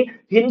ಶಾಲೆಗೆ ಹೋಗಿ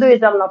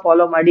ಹಿಂದೂಯಿಸಂ ನ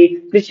ಫಾಲೋ ಮಾಡಿ,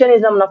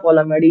 ಕ್ರಿಶ್ಚಿಯನಿಸಂ ನ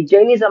ಫಾಲೋ ಮಾಡಿ,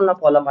 ಜೈನಿಸಂ ನ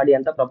ಫಾಲೋ ಮಾಡಿ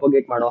ಅಂತ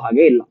ಪ್ರೊಪೋಗೇಟ್ ಮಾಡೋ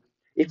ಹಾಗೆ ಇಲ್ಲ.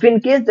 If in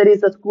case there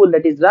is a school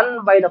that is run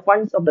by the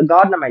funds of the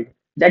government,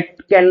 that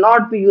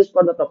cannot be used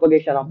for the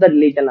propagation of the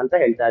religion ಅಂತ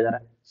ಹೇಳ್ತಾ ಇದ್ದಾರೆ.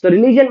 ಸೊ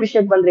ರಿಲಿಜನ್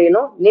ವಿಷಯಕ್ಕೆ ಬಂದ್ರೆ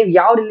ಏನು, ನೀವು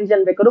ಯಾವ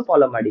ರಿಲಿಜನ್ ಬೇಕಾದ್ರೂ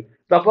ಫಾಲೋ ಮಾಡಿ,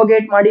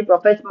 ಪ್ರೊಪೋಗೇಟ್ ಮಾಡಿ,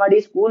 ಪ್ರೊಫೆಸ್ ಮಾಡಿ,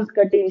 ಸ್ಕೂಲ್ಸ್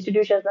ಕಟ್ಟಿ,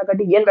 ಇನ್ಸ್ಟಿಟ್ಯೂಷನ್ಸ್ ನ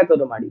ಕಟ್ಟಿ, ಏನ್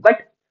ಬೇಕಾದ್ರೂ ಮಾಡಿ. But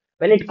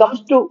when it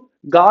comes to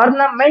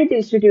government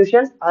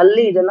institutions,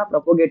 ಅಲ್ಲಿ ಇದನ್ನ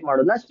ಪ್ರೊಪೋಗೇಟ್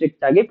ಮಾಡೋದನ್ನ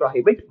ಸ್ಟ್ರಿಕ್ಟ್ ಆಗಿ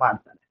ಪ್ರೊಹಿಬಿಟ್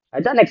ಮಾಡ್ತಾರೆ.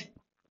 ಆಯ್ತಾ. Next,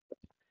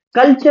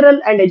 cultural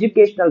and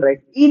educational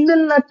rights.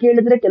 ಇದನ್ನ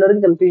ಕೇಳಿದ್ರೆ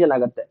ಕೆಲವರಿಗೆ ಕನ್ಫ್ಯೂಷನ್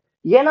ಆಗುತ್ತೆ,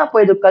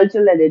 ಏನಪ್ಪ ಇದು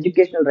ಕಲ್ಚರಲ್ ಅಂಡ್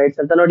ಎಜುಕೇಶನಲ್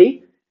ರೈಟ್ಸ್ ಅಂತ. ನೋಡಿ,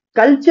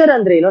 ಕಲ್ಚರ್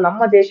ಅಂದ್ರೆ ಏನು,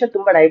 ನಮ್ಮ ದೇಶ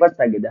ತುಂಬಾ ಡೈವರ್ಸ್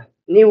ಆಗಿದೆ.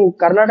 ನೀವು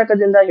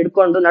ಕರ್ನಾಟಕದಿಂದ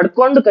ಹಿಡ್ಕೊಂಡು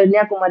ನಡ್ಕೊಂಡು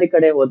ಕನ್ಯಾಕುಮಾರಿ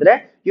ಕಡೆ ಹೋದ್ರೆ,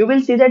 you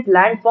will see that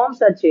land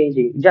forms are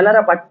changing. ಜನರ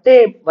ಬಟ್ಟೆ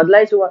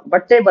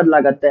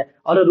ಬದಲಾಗತ್ತೆ,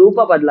 ಅವರ ರೂಪ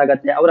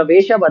ಬದಲಾಗತ್ತೆ, ಅವರ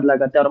ವೇಷ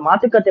ಬದಲಾಗತ್ತೆ, ಅವರ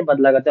ಮಾತುಕತೆ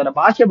ಬದಲಾಗತ್ತೆ, ಅವರ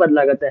ಭಾಷೆ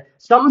ಬದಲಾಗತ್ತೆ,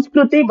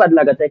 ಸಂಸ್ಕೃತಿ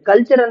ಬದಲಾಗತ್ತೆ.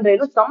 ಕಲ್ಚರ್ ಅಂದ್ರೆ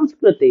ಏನು,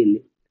 ಸಂಸ್ಕೃತಿ.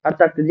 ಇಲ್ಲಿ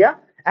ಅರ್ಥ ಆಗ್ತಿದ್ಯಾ.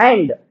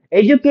 ಅಂಡ್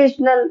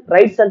ಎಜುಕೇಶನಲ್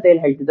ರೈಟ್ಸ್ ಅಂತ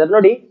ಏನ್ ಹೇಳ್ತಿದ್ದಾರೆ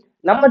ನೋಡಿ,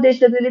 ನಮ್ಮ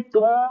ದೇಶದಲ್ಲಿ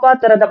ತುಂಬಾ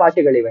ತರದ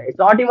ಭಾಷೆಗಳಿವೆ.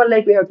 It's not even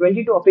like we have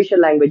 22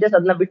 official languages.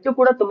 ಅದನ್ನ ಬಿಟ್ಟು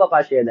ಕೂಡ ತುಂಬಾ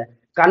ಭಾಷೆ ಇದೆ.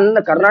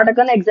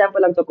 ಕರ್ನಾಟಕನೇ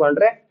ಎಕ್ಸಾಂಪಲ್ ಆಗಿ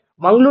ತಕೊಂಡ್ರೆ,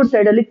 ಮಂಗಳೂರು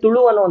ಸೈಡ್ ಅಲ್ಲಿ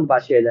ತುಳು ಅನ್ನೋ ಒಂದು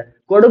ಭಾಷೆ ಇದೆ,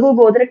 ಕೊಡಗುಗೆ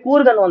ಹೋದ್ರೆ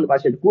ಕೂರ್ಗ್ ಅನ್ನೋ ಒಂದು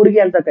ಭಾಷೆ ಇದೆ, ಕೂರ್ಗಿ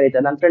ಅಂತ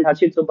ಕರೀತಾರೆ. ನನ್ನ ಫ್ರೆಂಡ್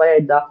ಹರ್ಷಿತ್ ಸುಬ್ಬಯ್ಯ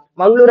ಇದ್ದ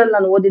ಮಂಗಳೂರಲ್ಲಿ,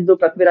 ನಾನು ಓದಿದ್ದು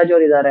ಪೃಥ್ವಿರಾಜ್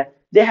ಅವರು ಇದ್ದಾರೆ.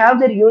 They have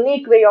their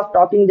unique way of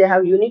talking, they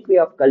have unique way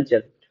of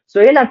culture. So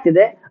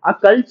ಏನಾಗ್ತಿದೆ, ಆ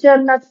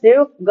ಕಲ್ಚರ್ ನ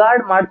ಸೇಫ್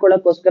ಗಾರ್ಡ್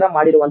ಮಾಡ್ಕೊಳ್ಳೋಕೋಸ್ಕರ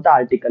ಮಾಡಿರುವಂತ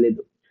ಆರ್ಟಿಕಲ್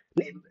ಇದು.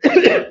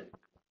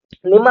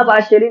 ನಿಮ್ಮ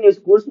ಭಾಷೆಯಲ್ಲಿ ನೀವು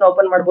ಸ್ಕೂಲ್ಸ್ ನ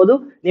ಓಪನ್ ಮಾಡ್ಬೋದು,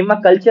 ನಿಮ್ಮ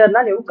ಕಲ್ಚರ್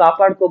ನ ನೀವು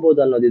ಕಾಪಾಡ್ಕೋಬಹುದು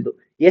ಅನ್ನೋದಿದ್ದು.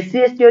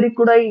 SC/ST ಅವರಿಗೆ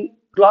ಕೂಡ ಈ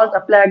ಕ್ಲಾಸ್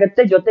ಅಪ್ಲೈ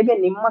ಆಗುತ್ತೆ. ಜೊತೆಗೆ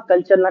ನಿಮ್ಮ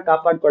ಕಲ್ಚರ್ ನ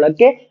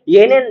ಕಾಪಾಡ್ಕೊಳ್ಳಕ್ಕೆ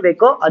ಏನೇನ್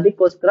ಬೇಕೋ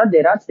ಅದಕ್ಕೋಸ್ಕರ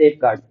ದೇರ್ ಆರ್ ಸೇಫ್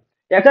ಗಾರ್ಡ್.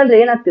 ಯಾಕಂದ್ರೆ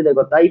ಏನಾಗ್ತಿದೆ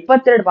ಗೊತ್ತಾ,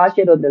 22 ಭಾಷೆ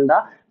ಇರೋದ್ರಿಂದ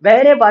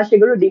ಬೇರೆ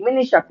ಭಾಷೆಗಳು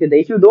ಡಿಮಿನಿಷ್ ಆಗ್ತಿದೆ.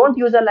 If you don't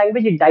use a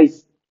language, it dies.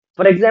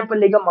 For example,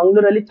 ಈಗ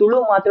ಮಂಗಳೂರಲ್ಲಿ ತುಳು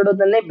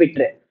ಮಾತಾಡೋದನ್ನೇ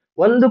ಬಿಟ್ರೆ,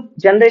 ಒಂದು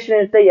ಜನರೇಷನ್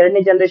ಇರುತ್ತೆ,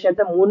 2ನೇ ಜನರೇಷನ್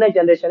ಇರುತ್ತೆ, 3ನೇ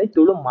ಜನರೇಷನ್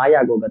ತುಳು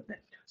ಮಾಯ ಆಗೋಗುತ್ತೆ.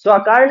 ಸೊ ಆ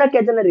ಕಾರಣಕ್ಕೆ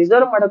ಅದನ್ನ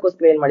ರಿಸರ್ವ್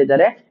ಮಾಡೋಕ್ಕೋಸ್ಕರ ಏನ್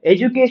ಮಾಡಿದ್ದಾರೆ,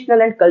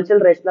 ಎಜುಕೇಶನಲ್ ಅಂಡ್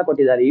ಕಲ್ಚರಲ್ ರೈಟ್ಸ್ ನ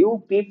ಕೊಟ್ಟಿದ್ದಾರೆ. You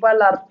people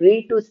are free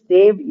to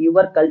save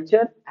your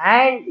culture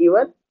and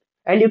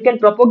you can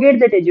ಪ್ರೊಪೋಗೇಟ್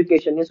that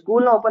education. ನೀವು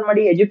ಸ್ಕೂಲ್ ನ ಓಪನ್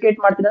ಮಾಡಿ ಎಜುಕೇಟ್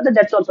ಮಾಡ್ತೀರಾ ಅಂದ್ರೆ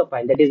that's also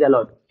fine, that is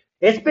allowed.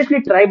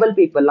 Especially tribal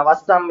people, ನಾವು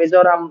ಅಸ್ಸಾಂ,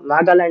 ಮಿಜೋರಾಂ,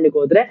 ನಾಗಾಲ್ಯಾಂಡ್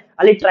ಹೋದ್ರೆ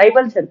ಅಲ್ಲಿ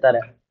ಟ್ರೈಬಲ್ಸ್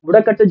ಇರ್ತಾರೆ,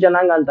 ಬುಡಕಟ್ಟು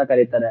ಜನಾಂಗ ಅಂತ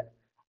ಕರೀತಾರೆ.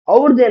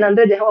 ಅವ್ರದ್ದು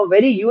ಏನಂದ್ರೆ, they have a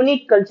very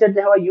unique culture,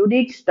 they have a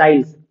unique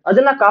styles.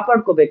 ಅದನ್ನ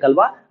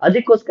ಕಾಪಾಡ್ಕೋಬೇಕಲ್ವಾ,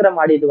 ಅದಕ್ಕೋಸ್ಕರ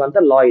ಮಾಡಿದ್ದು ಅಂತ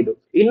ಲಾ ಇದು.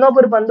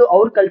 ಇನ್ನೊಬ್ರು ಬಂದು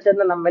ಅವ್ರ ಕಲ್ಚರ್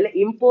ನ ನಮ್ಮ ಮೇಲೆ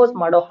ಇಂಪೋಸ್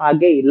ಮಾಡೋ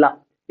ಹಾಗೆ ಇಲ್ಲ.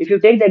 If you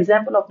take the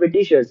example of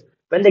Britishers,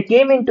 when they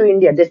came in to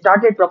India, they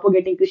started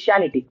ಪ್ರೊಪೋಗೇಟಿಂಗ್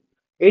Christianity.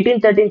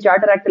 1813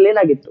 charter act ಅಲ್ಲಿ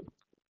ಏನಾಗಿತ್ತು,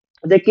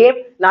 ದೇ ಕೇಮ್,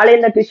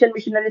 ನಾಳೆಯಿಂದ ಕ್ರಿಶ್ಚಿಯನ್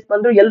ಮಿಷನರೀಸ್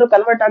ಬಂದ್ರು, ಎಲ್ಲರೂ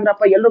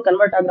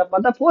ಕನ್ವರ್ಟ್ ಆಗ್ರಪ್ಪ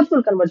ಅಂತ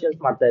ಫೋರ್ಸ್ಫುಲ್ ಕನ್ವರ್ಷನ್ಸ್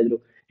ಮಾಡ್ತಾ ಇದ್ರು.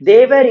 They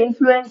were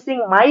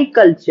influencing my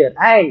culture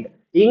and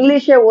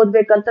ಇಂಗ್ಲಿಷೇ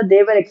ಓದ್ಬೇಕಂತ they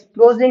were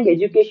ಎಕ್ಸ್ಪ್ಲೋಸಿಂಗ್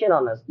education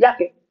on us.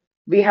 ಯಾಕೆ,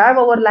 we have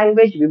our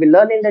language, we will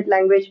learn in that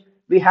language,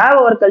 we have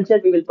our culture,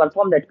 we will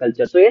perform that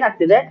culture. So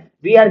ಏನಾಗ್ತಿದೆ,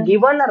 we are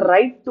given a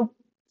right to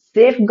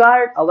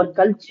safeguard our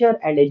culture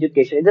and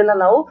education. ಇದನ್ನ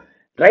ನಾವು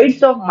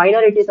rights of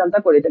minorities ಅಂತ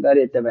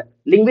ಕರೀತೇವೆ.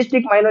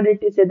 Linguistic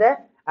minorities ಇದೆ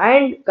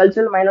and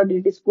cultural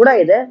minorities ಕೂಡ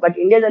ಇದೆ. But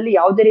ಇಂಡಿಯಾದಲ್ಲಿ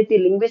ಯಾವುದೇ ರೀತಿ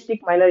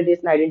ಲಿಂಗ್ವಿಸ್ಟಿಕ್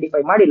ಮೈನಾರಿಟೀಸ್ ನ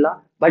ಐಡೆಂಟಿಫೈ ಮಾಡಿಲ್ಲ,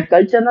 ಬಟ್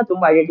ಕಲ್ಚರ್ ನ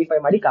ತುಂಬಾ ಐಡೆಂಟಿಫೈ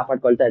ಮಾಡಿ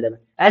ಕಾಪಾಡ್ಕೊಳ್ತಾ ಇದ್ದೇವೆ.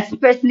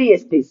 ಎಸ್ಪೆಷಲಿ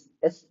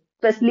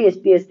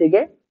ST/ST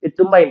ಗೆ ಇದು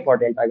ತುಂಬಾ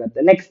ಇಂಪಾರ್ಟೆಂಟ್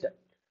ಆಗುತ್ತೆ. ನೆಕ್ಸ್ಟ್,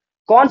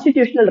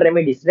 ಕಾನ್ಸ್ಟಿಟ್ಯೂಷನಲ್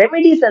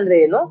ರೆಮಿಡೀಸ್ ಅಂದ್ರೆ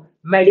ಏನು,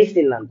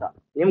 ಮೆಡಿಸಿನ್ ಅಂತ.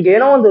 ನಿಮ್ಗೆ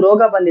ಏನೋ ಒಂದು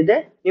ರೋಗ ಬಂದಿದೆ,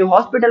 ನೀವು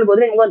ಹಾಸ್ಪಿಟಲ್ಗೆ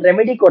ಹೋದ್ರೆ ನಿಮ್ಗೊಂದು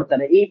ರೆಮಿಡಿ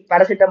ಕೊಡ್ತಾರೆ. ಈ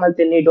ಪ್ಯಾರಾಸಿಟಮಾಲ್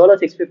ತಿನ್ನಿ, ಡೋಲೋ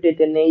 650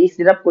 ತಿನ್ನಿ, ಈ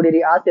ಸಿರಪ್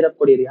ಕುಡೀರಿ, ಆ ಸಿರಪ್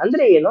ಕುಡೀರಿ.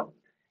 ಅಂದ್ರೆ ಏನು,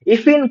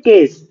 if in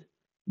case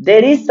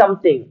there is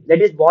something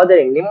that is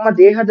bothering, ನಿಮ್ಮ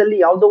ದೇಹದಲ್ಲಿ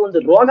ಯಾವುದೋ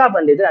ಒಂದು ರೋಗ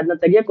ಬಂದಿದ್ರೆ ಅದನ್ನ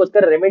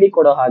ತೆಗಿಯೋಕ್ಕೋಸ್ಕರ ರೆಮಿಡಿ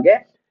ಕೊಡೋ ಹಾಗೆ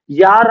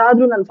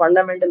ಯಾರಾದ್ರೂ ನನ್ನ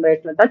ಫಂಡಮೆಂಟಲ್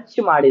ರೈಟ್ಸ್ ನ ಟಚ್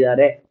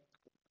ಮಾಡಿದ್ದಾರೆ,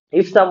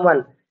 if some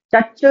one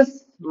touches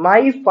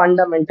my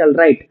fundamental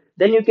right,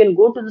 then you can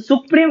go to the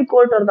Supreme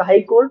Court or the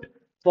High Court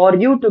for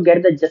you to get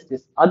the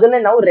justice. ಅದನ್ನೇ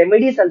ನಾವು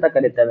ರೆಮಿಡೀಸ್ ಅಂತ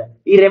ಕರಿತೇವೆ.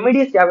 ಈ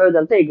ರೆಮಿಡೀಸ್ ಯಾವ್ಯಾವ್ದು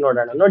ಅಂತ ಈಗ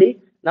ನೋಡೋಣ. ನೋಡಿ,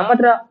 ನಮ್ಮ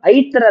ಹತ್ರ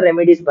 5 ತರ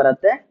ರೆಮಿಡೀಸ್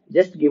ಬರುತ್ತೆ.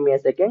 ಜಸ್ಟ್ ಗಿವ್ ಮಿ ಅ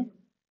ಸೆಕೆಂಡ್.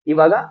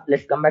 ಇವಾಗ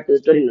let's come back to the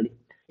story. ನೋಡಿ,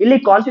 ಇಲ್ಲಿ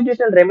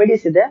ಕಾನ್ಸ್ಟಿಟ್ಯೂಷನಲ್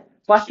ರೆಮಿಡೀಸ್ ಇದೆ.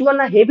 ಫಸ್ಟ್ ಒನ್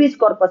ನ ಹೇಬಿಸ್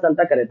ಕಾರ್ಪಸ್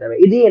ಅಂತ ಕರಿತೇವೆ.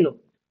 ಇದೇನು?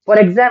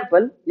 ಫಾರ್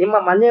ಎಕ್ಸಾಂಪಲ್, ನಿಮ್ಮ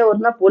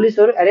ಮನೆಯವ್ರನ್ನ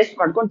ಪೊಲೀಸರು ಅರೆಸ್ಟ್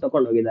ಮಾಡ್ಕೊಂಡು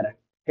ತಗೊಂಡು ಹೋಗಿದ್ದಾರೆ.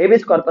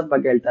 ಹೇಬಿಸ್ ಕಾರ್ಪಸ್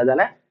ಬಗ್ಗೆ ಹೇಳ್ತಾ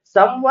ಇದ್ದಾನೆ.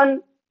 Some one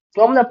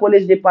from the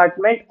police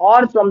department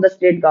are from the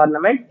state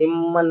government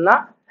ನಿಮ್ಮನ್ನ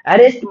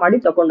ಅರೆಸ್ಟ್ ಮಾಡಿ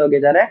ತಗೊಂಡು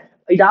ಹೋಗಿದ್ದಾರೆ.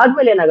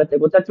 ಇದಾದ್ಮೇಲೆ ಏನಾಗುತ್ತೆ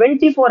ಗೊತ್ತಾ?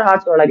 24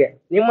 hours ಒಳಗೆ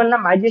ನಿಮ್ಮನ್ನ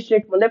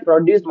ಮ್ಯಾಜಿಸ್ಟ್ರೇಟ್ ಮುಂದೆ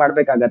ಪ್ರೊಡ್ಯೂಸ್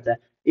ಮಾಡ್ಬೇಕಾಗತ್ತೆ.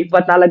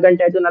 24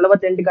 ಗಂಟೆ ಆಯ್ತು,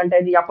 48 ಗಂಟೆ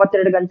ಆಯ್ತು,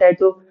 72 ಗಂಟೆ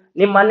ಆಯ್ತು,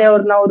 ನಿಮ್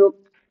ಮನೆಯವ್ರನ್ನ ಅವರು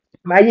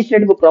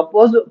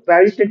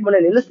ಮ್ಯಾಜಿಸ್ಟ್ರೇಟ್ ಮುಂದೆ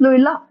ನಿಲ್ಲಿಸ್ಲೂ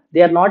ಇಲ್ಲ.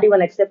 They are not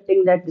even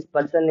accepting that this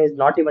person is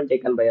not even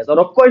taken by us.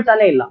 ಅವ್ರು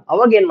ಒಪ್ಕೊಳ್ತಾನೆ ಇಲ್ಲ.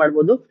 ಅವಾಗ ಏನ್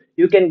ಮಾಡ್ಬೋದು?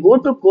 You can go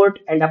to court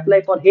and apply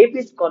for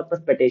habeas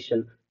corpus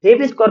petition.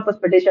 Habeas corpus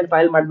petition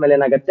file ಮಾಡಿದ್ಮೇಲೆ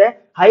ಏನಾಗುತ್ತೆ?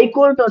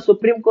 High court R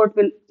supreme court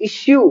will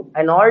issue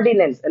an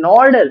ordinance, an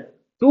order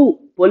to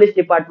police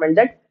department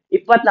that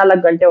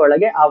 24 ಗಂಟೆ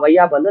ಒಳಗೆ ಆ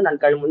ವಯ್ಯ ಬಂದು ನನ್ನ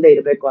ಕಣ್ ಮುಂದೆ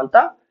ಇರಬೇಕು ಅಂತ.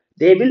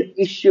 They will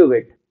issue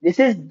it. This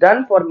is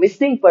done for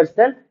missing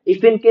person.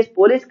 If in case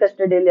police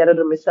ಕಸ್ಟಡಿಯಲ್ಲಿ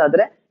ಯಾರಾದ್ರೂ ಮಿಸ್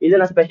ಆದ್ರೆ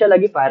ಇದನ್ನ ಸ್ಪೆಷಲ್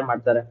ಆಗಿ ಫೈರ್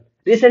ಮಾಡ್ತಾರೆ.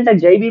 ರೀಸೆಂಟ್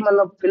ಆಗಿ ಜೈ ಭೀಮ್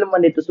ಅನ್ನೋ ಫಿಲ್ಮ್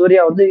ಬಂದಿತ್ತು, ಸೂರ್ಯ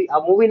ಅವ್ರದ್ದು. ಆ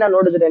ಮೂವಿನ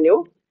ನೋಡಿದ್ರೆ ನೀವು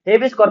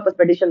ಹೇಬಿಸ್ ಕಾರ್ಪಸ್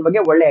ಪೆಟಿಷನ್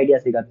ಬಗ್ಗೆ ಒಳ್ಳೆ ಐಡಿಯಾ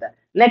ಸಿಗತ್ತೆ.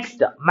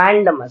 Next,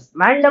 mandamus.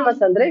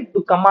 ಮ್ಯಾಂಡಮಸ್ ಅಂದ್ರೆ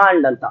ಟು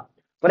ಕಮಾಂಡ್ ಅಂತ.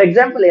 ಫಾರ್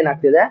ಎಕ್ಸಾಂಪಲ್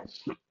ಏನಾಗ್ತಿದೆ,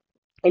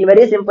 ಇನ್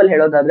ವೆರಿ ಸಿಂಪಲ್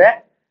ಹೇಳೋದಾದ್ರೆ,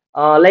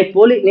 ಲೈಕ್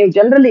ನೀವು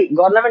ಜನರಲಿ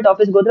ಗವರ್ನಮೆಂಟ್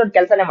ಆಫೀಸ್ಗೆ ಹೋದ್ರೆ ಅವ್ರು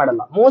ಕೆಲಸನೇ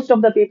ಮಾಡಲ್ಲ. Most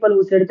of the people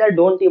who sit there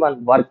don't even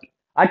work.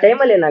 ಆ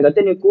ಟೈಮಲ್ಲಿ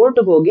ಏನಾಗುತ್ತೆ, ನೀವು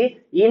ಕೋರ್ಟ್ಗೆ ಹೋಗಿ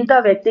ಇಂಥ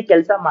ವ್ಯಕ್ತಿ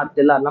ಕೆಲಸ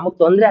ಮಾಡ್ತಿಲ್ಲ, ನಮಗ್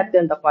ತೊಂದರೆ ಆಗ್ತದೆ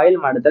ಅಂತ ಫೈಲ್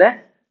ಮಾಡಿದ್ರೆ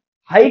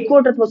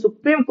ಹೈಕೋರ್ಟ್ ಅಥವಾ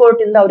ಸುಪ್ರೀಂ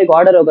ಕೋರ್ಟ್ ಇಂದ ಅವ್ರಿಗೆ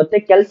ಆರ್ಡರ್ ಹೋಗುತ್ತೆ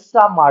ಕೆಲಸ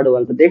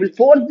ಮಾಡುವಂತ. They will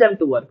force them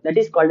to work. That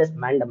is called as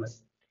mandamus.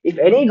 If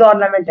any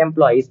government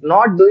employee is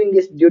not doing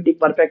this duty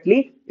perfectly,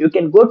 you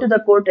can go to the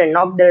court and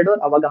knock their door.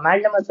 ಅವಾಗ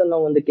mandamus ಅನ್ನೋ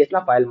ಒಂದು case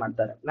ನ file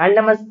ಮಾಡ್ತಾರೆ.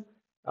 Mandamus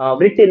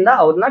writ ಇಂದ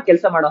ಅವ್ರನ್ನ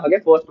ಕೆಲಸ ಮಾಡೋ ಹಾಗೆ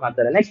ಫೋರ್ಸ್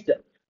ಮಾಡ್ತಾರೆ. Next,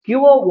 Q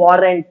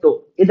warrant.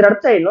 ಇದ್ರ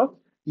ಅರ್ಥ ಏನು?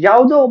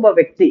 ಯಾವುದೋ ಒಬ್ಬ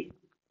ವ್ಯಕ್ತಿ,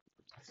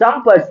 some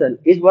person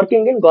is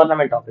working in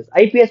government office,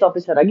 IPS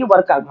officer ಆಗಿ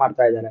ವರ್ಕ್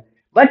ಮಾಡ್ತಾ ಇದ್ದಾರೆ.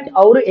 ಬಟ್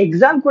ಅವರು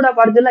ಎಕ್ಸಾಮ್ ಕೂಡ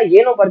ಬರ್ದಿಲ್ಲ,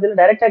 ಏನೋ ಬರ್ದಿಲ್ಲ,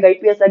 ಡೈರೆಕ್ಟ್ ಆಗಿ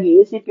IPS ಆಗಿ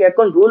ACP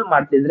ಹಾಕೊಂಡು ರೂಲ್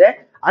ಮಾಡ್ತಿದ್ರೆ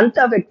ಅಂತ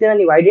ವ್ಯಕ್ತಿನ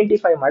ನೀವು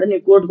ಐಡೆಂಟಿಫೈ ಮಾಡಿ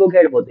ನೀವು ಕೋರ್ಟ್ಗೆ ಹೋಗಿ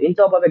ಹೇಳ್ಬೋದು, ಇಂಥ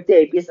ಒಬ್ಬ ವ್ಯಕ್ತಿ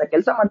IPS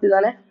ಕೆಲಸ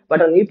ಮಾಡ್ತಿದ್ದಾನೆ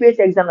ಬಟ್ ಅವ್ನು UPSC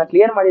ಎಕ್ಸಾಮ್ ನ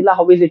ಕ್ಲಿಯರ್ ಮಾಡಿಲ್ಲ,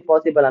 ಹೌ ಇಸ್ ಇಟ್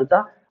ಪಾಸಿಬಲ್ ಅಂತ.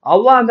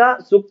 ಅವಾಗ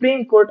ಸುಪ್ರೀಂ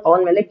ಕೋರ್ಟ್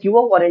ಅವನ ಮೇಲೆ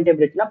ಕ್ಯೂ ವಾರೆಂಟ್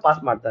ರಿಟ್ ನ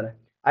ಪಾಸ್ ಮಾಡ್ತಾರೆ.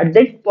 At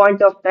that point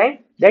of time,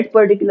 that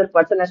particular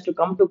person has to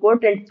come to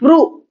court and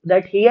prove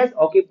that he has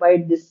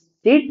occupied this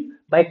seat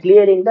by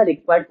clearing the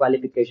required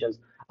qualifications.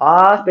 ಆ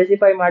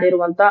specify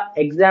ಮಾಡಿರುವಂತ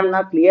exam ನ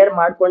clear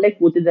ಮಾಡ್ಕೊಂಡೆ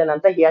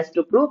ಕೂತಿದ್ದೇನಂತ he has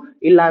to prove.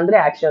 ಇಲ್ಲ ಅಂದ್ರೆ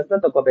actions ನ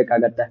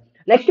ತಗೋಬೇಕಾಗತ್ತೆ.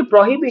 Next,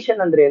 prohibition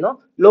ಅಂದ್ರೆ ಏನು?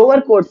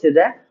 Lower courts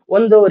ಇದೆ,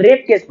 ಒಂದು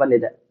ರೇಪ್ ಕೇಸ್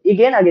ಬಂದಿದೆ. ಈಗ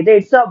ಏನಾಗಿದೆ,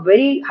 it's a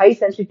very high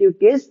sensitive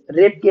case.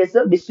 Rape case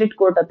district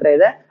court ಹತ್ರ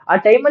ಇದೆ. ಆ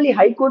ಟೈಮಲ್ಲಿ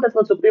ಹೈಕೋರ್ಟ್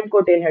ಅಥವಾ ಸುಪ್ರೀಂ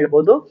ಕೋರ್ಟ್ ಏನ್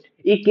ಹೇಳ್ಬೋದು,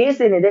 ಈ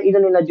ಕೇಸ್ ಏನಿದೆ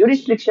ಇದು ನಿನ್ನ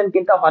ಜುರಿಸ್ಟ್ರಿಕ್ಷನ್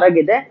ಗಿಂತ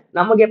ಹೊರಗಿದೆ,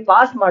 ನಮಗೆ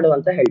ಪಾಸ್ ಮಾಡು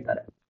ಅಂತ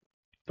ಹೇಳ್ತಾರೆ.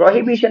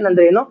 ಪ್ರೊಹಿಬಿಷನ್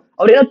ಅಂದ್ರೆ ಏನು?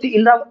 ಅವ್ರೇನೋ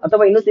ಇಲ್ಲ,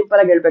 ಅಥವಾ ಇನ್ನೂ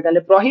ಸಿಂಪಲ್ ಆಗಿ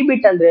ಹೇಳ್ಬೇಕಂದ್ರೆ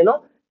ಪ್ರೊಹಿಬಿಟ್ ಅಂದ್ರೆ ಏನು?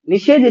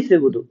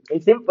 ನಿಷೇಧಿಸುವುದು.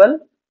 ಇನ್ ಸಿಂಪಲ್,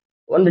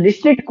 ಒಂದು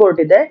ಡಿಸ್ಟ್ರಿಕ್ಟ್ ಕೋರ್ಟ್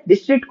ಇದೆ,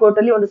 ಡಿಸ್ಟ್ರಿಕ್ಟ್ ಕೋರ್ಟ್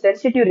ಅಲ್ಲಿ ಒಂದು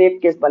ಸೆನ್ಸಿಟಿವ್ ರೇಪ್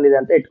ಕೇಸ್ ಬಂದಿದೆ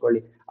ಅಂತ ಇಟ್ಕೊಳ್ಳಿ.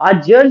 ಆ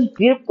ಜಡ್ಜ್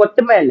ತೀರ್ಪು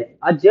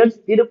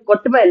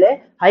ಕೊಟ್ಟ ಮೇಲೆ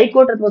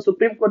ಹೈಕೋರ್ಟ್ ಅಥವಾ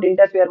ಸುಪ್ರೀಂ ಕೋರ್ಟ್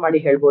ಇಂಟರ್ಫಿಯರ್ ಮಾಡಿ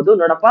ಹೇಳ್ಬೋದು,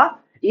 ನೋಡಪ್ಪ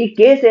ಈ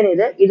ಕೇಸ್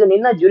ಏನಿದೆ ಇದು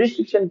ನಿನ್ನ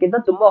ಜುರಿಸ್ಟ್ರಿಕ್ಷನ್ ಗಿಂತ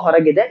ತುಂಬಾ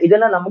ಹೊರಗಿದೆ,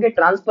 ಇದನ್ನ ನಮಗೆ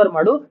ಟ್ರಾನ್ಸ್ಫರ್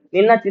ಮಾಡು,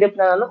 ನಿನ್ನ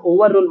ತೀರ್ಪನ್ನ ನಾನು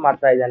ಓವರ್ ರೂಲ್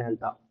ಮಾಡ್ತಾ ಇದ್ದೇನೆ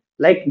ಅಂತ.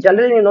 ಲೈಕ್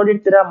ಜನರಲಿ ನೀವು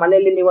ನೋಡಿರ್ತೀರಾ,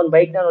 ಮನೆಯಲ್ಲಿ ನೀವು ಒಂದು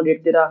ಬೈಕ್ ನ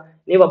ನೋಡಿರ್ತೀರಾ,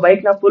 ನೀವು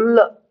ಬೈಕ್ ನ ಫುಲ್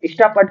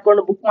ಇಷ್ಟ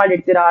ಪಟ್ಕೊಂಡು ಬುಕ್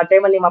ಮಾಡಿರ್ತೀರಾ. ಆ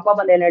ಟೈಮಲ್ಲಿ ನಿಮ್ಮ ಅಪ್ಪ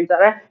ಬಂದು ಏನ್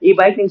ಹೇಳ್ತಾರೆ, ಈ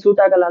ಬೈಕ್ ನಿಂಗೆ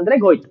ಸೂಟ್ ಆಗಲ್ಲ ಅಂದ್ರೆ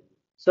ಹೋಯ್ತು.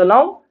 ಸೊ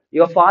ನಾವು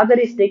your father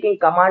is taking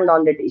command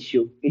on that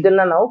issue.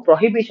 ಇದನ್ನ ನಾವು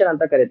ಪ್ರೊಹಿಬಿಷನ್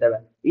ಅಂತ ಕರಿತೇವೆ.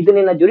 ಇದು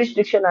ನಿನ್ನ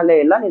ಜುರಿಸ್ಟ್ರಿಕ್ಷನ್ ಅಲ್ಲೇ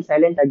ಇಲ್ಲ, ನೀನ್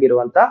ಸೈಲೆಂಟ್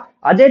ಆಗಿರುವಂತ.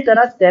 ಅದೇ ತರ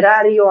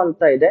ಸೆರಾರಿಯೋ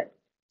ಅಂತ ಇದೆ,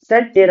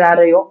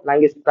 ಸೆಟೆರಾರಿಯೋ,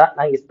 ನಂಗೆ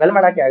ಸ್ಪೆಲ್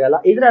ಮಾಡಕ್ಕೆ ಆಗಲ್ಲ.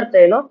 ಇದ್ರ ಅರ್ಥ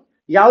ಏನು?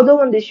 ಯಾವುದೋ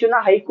ಒಂದು ಇಶ್ಯೂನ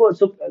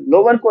ಹೈಕೋರ್ಟ್,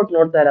 ಲೋವರ್ ಕೋರ್ಟ್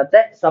ನೋಡ್ತಾ ಇರತ್ತೆ,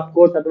 ಸಬ್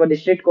ಕೋರ್ಟ್ ಅಥವಾ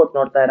ಡಿಸ್ಟ್ರಿಕ್ಟ್ ಕೋರ್ಟ್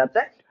ನೋಡ್ತಾ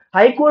ಇರತ್ತೆ.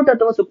 ಹೈಕೋರ್ಟ್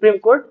ಅಥವಾ ಸುಪ್ರೀಂ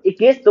ಕೋರ್ಟ್ ಈ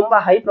ಕೇಸ್ ತುಂಬಾ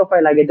ಹೈ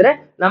ಪ್ರೊಫೈಲ್ ಆಗಿದ್ರೆ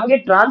ನಮಗೆ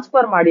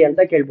ಟ್ರಾನ್ಸ್ಫರ್ ಮಾಡಿ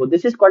ಅಂತ ಕೇಳ್ಬೋದು.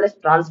 This is called as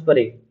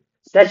transferring.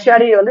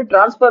 ಸೆರ್ಶಾರಿ ಅಂದ್ರೆ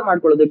ಟ್ರಾನ್ಸ್ಫರ್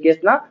ಮಾಡ್ಕೊಳ್ಳೋದು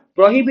ಕೇಸ್ನ.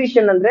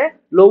 ಪ್ರೊಹಿಬಿಷನ್ ಅಂದ್ರೆ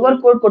ಲೋವರ್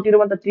ಕೋರ್ಟ್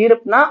ಕೊಟ್ಟಿರುವಂತ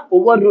ತೀರ್ಪನ್ನ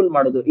ಓವರ್ ರೂಲ್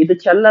ಮಾಡೋದು, ಇದು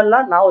ಚೆಲ್ಲಲ್ಲ,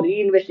 ನಾವು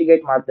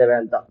ರೀಇನ್ವೆಸ್ಟಿಗೇಟ್ ಮಾಡ್ತೇವೆ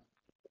ಅಂತ.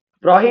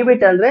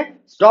 ಪ್ರೊಹಿಬಿಟ್ ಅಂದ್ರೆ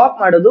ಸ್ಟಾಪ್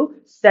ಮಾಡೋದು,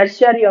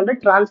 ಸೆರ್ಶಾರಿ ಅಂದ್ರೆ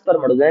ಟ್ರಾನ್ಸ್ಫರ್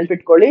ಮಾಡೋದು.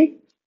 ನೆನ್ಪಿಟ್ಕೊಳ್ಳಿ,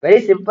 ವೆರಿ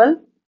ಸಿಂಪಲ್.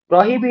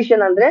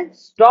 ಪ್ರೊಹಿಬಿಷನ್ ಅಂದ್ರೆ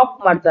ಸ್ಟಾಪ್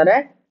ಮಾಡ್ತಾರೆ,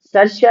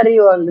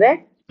 ಸೆರ್ಶಾರಿಯೋ ಅಂದ್ರೆ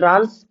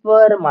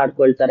ಟ್ರಾನ್ಸ್ಫರ್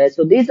ಮಾಡ್ಕೊಳ್ತಾರೆ.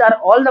 So these are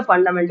all the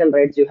fundamental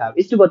rights you have.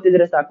 ಇಷ್ಟು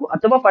ಗೊತ್ತಿದ್ರೆ ಸಾಕು.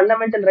 ಅಥವಾ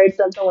ಫಂಡಮೆಂಟಲ್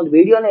ರೈಟ್ಸ್ ಅಂತ ಒಂದು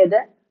ವಿಡಿಯೋನೇ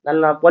ಇದೆ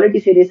ನನ್ನ ಪಾಲಿಟಿ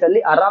ಸೀರೀಸ್ ಅಲ್ಲಿ,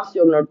 ಆರಾಮ್ಸಿ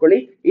ಹೋಗಿ ನೋಡ್ಕೊಳ್ಳಿ,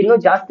 ಇನ್ನೂ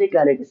ಜಾಸ್ತಿ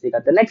ಕ್ಲಾರಿಟಿ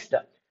ಸಿಗತ್ತೆ. ನೆಕ್ಸ್ಟ್,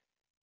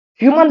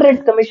 ಹ್ಯೂಮನ್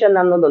ರೈಟ್ಸ್ ಕಮಿಷನ್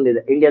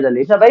ಅನ್ನೋದೊಂದಿದೆ ಇಂಡಿಯಾದಲ್ಲಿ.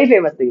 It's a very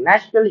famous thing,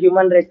 national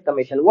human rights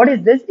commission. What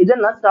is this?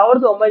 ಇದನ್ನ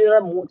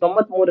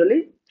 1993ರಲ್ಲಿ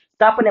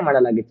ಸ್ಥಾಪನೆ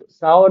ಮಾಡಲಾಗಿತ್ತು.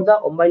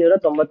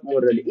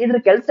 1993ರಲ್ಲಿ. ಇದ್ರ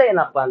ಕೆಲಸ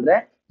ಏನಪ್ಪಾ ಅಂದ್ರೆ,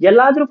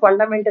 ಎಲ್ಲಾದ್ರೂ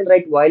ಫಂಡಮೆಂಟಲ್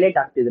ರೈಟ್ ವೈಲೇಟ್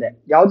ಆಗ್ತಿದ್ರೆ,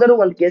 ಯಾವ್ದಾದ್ರು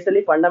ಒಂದು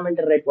ಕೇಸಲ್ಲಿ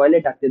ಫಂಡಮೆಂಟಲ್ ರೈಟ್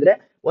ವೈಲೇಟ್ ಆಗ್ತಿದ್ರೆ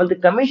ಒಂದು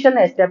ಕಮಿಷನ್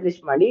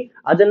ಎಸ್ಟಾಬ್ಲಿಷ್ ಮಾಡಿ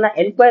ಅದನ್ನ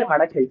ಎನ್ಕ್ವೈರ್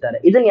ಮಾಡಕ್ ಹೇಳ್ತಾರೆ.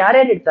 ಇದನ್ನ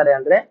ಯಾರ್ಯಾರು ಇರ್ತಾರೆ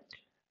ಅಂದ್ರೆ,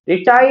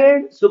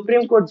 ರಿಟೈರ್ಡ್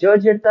ಸುಪ್ರೀಂ ಕೋರ್ಟ್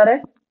ಜಡ್ಜ್ ಇರ್ತಾರೆ,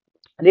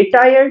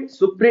 ರಿಟೈರ್ಡ್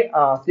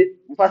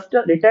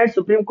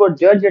ಸುಪ್ರೀಂ ಕೋರ್ಟ್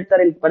ಜಡ್ಜ್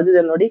ಇರ್ತಾರೆ. ಇಲ್ಲಿ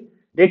ಬರ್ದಿದೆ ನೋಡಿ,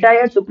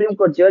 ರಿಟೈರ್ಡ್ ಸುಪ್ರೀಂ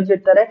ಕೋರ್ಟ್ ಜಡ್ಜ್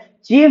ಇರ್ತಾರೆ.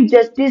 Chief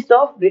justice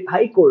of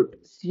high court,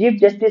 chief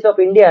justice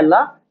of India ಅಲ್ಲ,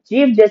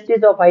 ಚೀಫ್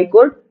ಜಸ್ಟಿಸ್ ಆಫ್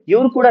ಹೈಕೋರ್ಟ್,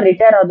 ಇವ್ರು ಕೂಡ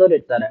ರಿಟೈರ್ ಆದವ್ರು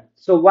ಇರ್ತಾರೆ.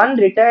 So one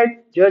retired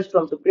judge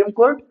from supreme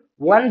court,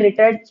 one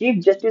retired chief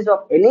justice of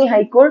any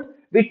high court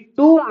with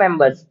two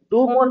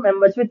more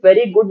members with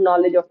very good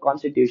knowledge of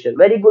constitution,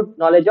 very good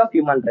knowledge of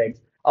human rights,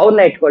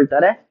 ಅವ್ರನ್ನ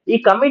ಇಟ್ಕೊಳ್ತಾರೆ. ಈ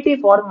committee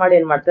form ಮಾಡಿ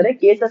ಏನ್ ಮಾಡ್ತಾರೆ,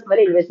 cases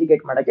ಮೇಲೆ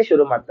investigate ಮಾಡಕ್ಕೆ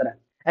ಶುರು ಮಾಡ್ತಾರೆ.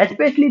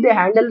 Especially they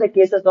handle the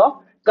cases of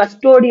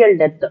custodial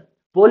death.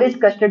 Police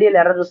ಕಸ್ಟಡಿಯಲ್ಲಿ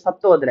ಯಾರಾದ್ರೂ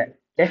ಸತ್ತು ಹೋದ್ರೆ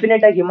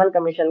ಡೆಫಿನೆಟ್ ಆಗಿ ಹ್ಯೂಮನ್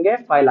ಕಮಿಷನ್ ಗೆ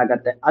ಫೈಲ್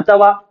ಆಗತ್ತೆ.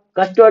 ಅಥವಾ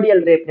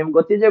ಕಸ್ಟೋಡಿಯಲ್ ರೇಪ್, ನಿಮ್ಗೆ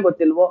ಗೊತ್ತಿದೆ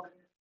ಗೊತ್ತಿಲ್ವೋ,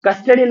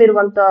 ಕಸ್ಟಡಿಯಲ್ಲಿ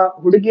ಇರುವಂತ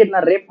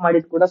ಹುಡುಗಿಯರ್ನ ರೇಪ್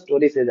ಮಾಡಿದ್ ಕೂಡ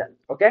ಸ್ಟೋರೀಸ್ ಇದೆ.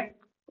 ಓಕೆ,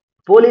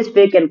 ಪೊಲೀಸ್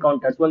ಫೇಕ್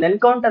ಎನ್ಕೌಂಟರ್ಸ್, ಒಂದು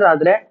ಎನ್ಕೌಂಟರ್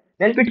ಆದ್ರೆ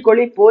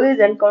ನೆನ್ಪಿಟ್ಕೊಳ್ಳಿ, ಪೊಲೀಸ್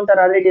ಎನ್ಕೌಂಟರ್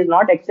ಆದ್ರೆ it is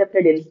not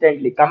accepted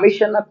instantly.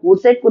 Commission ನ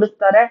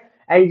ಕೂರಿಸ್ತಾರೆ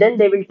and then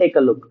they will take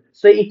a look.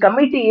 So ಈ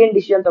ಕಮಿಟಿ ಏನ್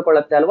ಡಿಸಿಷನ್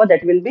ತಗೊಳುತ್ತೆ ಅಲ್ವಾ,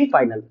 ದಟ್ ವಿಲ್ ಬಿ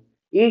ಫೈನಲ್.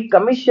 ಈ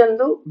ಕಮಿಷನ್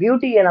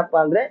ಬ್ಯೂಟಿ ಏನಪ್ಪಾ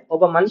ಅಂದ್ರೆ,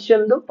 ಒಬ್ಬ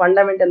ಮನುಷ್ಯಂದು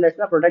ಫಂಡಮೆಂಟಲ್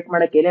ರೈಟ್ಸ್ ನ ಪ್ರೊಟೆಕ್ಟ್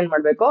ಮಾಡಕ್ಕೆ ಏನೇನ್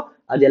ಮಾಡ್ಬೇಕೋ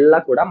ಅದೆಲ್ಲ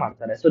ಕೂಡ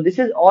ಮಾಡ್ತಾರೆ. So this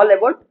is all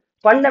about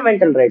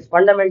fundamental rights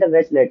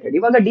related.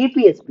 ಇವಾಗ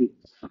ಡಿಪಿಎಸ್ಪಿ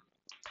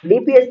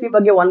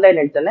ಬಗ್ಗೆ ಒಂದ್ ಲೈನ್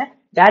ಹೇಳ್ತಾನೆ,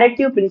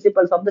 directive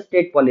principles of the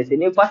state policy.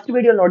 ನೀವು ಫಸ್ಟ್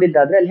ವಿಡಿಯೋ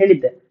ನೋಡಿದ್ದಾದ್ರೆ ಅಲ್ಲಿ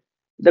ಹೇಳಿದ್ದೆ,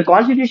 the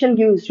constitution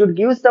should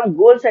give some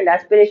goals and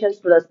aspirations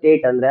to the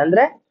state.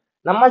 ಅಂದ್ರೆ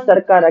ನಮ್ಮ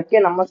ಸರ್ಕಾರಕ್ಕೆ,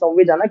 ನಮ್ಮ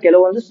ಸಂವಿಧಾನ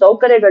ಕೆಲವೊಂದು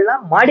ಸೌಕರ್ಯಗಳನ್ನ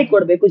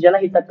ಮಾಡಿಕೊಡ್ಬೇಕು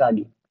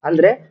ಜನಹಿತಕ್ಕಾಗಿ.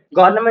 ಅಂದ್ರೆ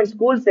ಗವರ್ನಮೆಂಟ್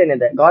ಸ್ಕೂಲ್ಸ್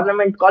ಏನಿದೆ,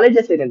 ಗವರ್ನಮೆಂಟ್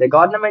ಕಾಲೇಜಸ್ ಏನಿದೆ,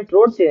 ಗವರ್ನಮೆಂಟ್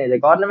ರೋಡ್ಸ್ ಏನಿದೆ,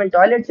 ಗವರ್ನಮೆಂಟ್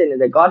ಟಾಯ್ಲೆಟ್ಸ್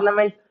ಏನಿದೆ,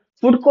 ಗವರ್ನಮೆಂಟ್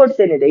ಫುಡ್ ಕೋರ್ಟ್ಸ್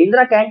ಏನಿದೆ,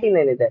 ಇಂದಿರಾ ಕ್ಯಾಂಟೀನ್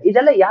ಏನಿದೆ,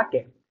 ಇದೆಲ್ಲ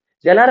ಯಾಕೆ?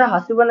 ಜನರ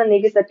ಹಸುವನ್ನ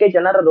ನೀಗಿಸಕ್ಕೆ,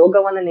 ಜನರ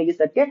ರೋಗವನ್ನ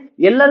ನೀಗಿಸಕ್ಕೆ,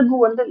 ಎಲ್ಲರಿಗೂ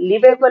ಒಂದು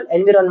ಲಿವೇಬಲ್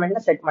ಎನ್ವಿರಾನ್ಮೆಂಟ್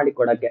ನ ಸೆಟ್ ಮಾಡಿ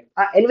ಕೊಡಕ್ಕೆ,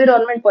 ಆ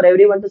environment for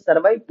every one to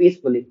survive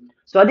peacefully.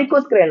 So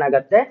ಅದಕ್ಕೋಸ್ಕರ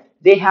ಏನಾಗುತ್ತೆ,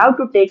 they have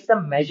to take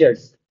some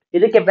measures.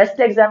 ಇದಕ್ಕೆ best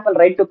example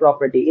right to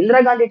property. Indira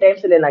Gandhi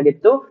times ಅಲ್ಲಿ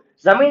ಏನಾಗಿತ್ತು,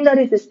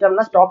 ಜಮೀನ್ದಾರಿ ಸಿಸ್ಟಮ್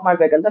ನ ಸ್ಟಾಪ್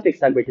ಮಾಡ್ಬೇಕಂತ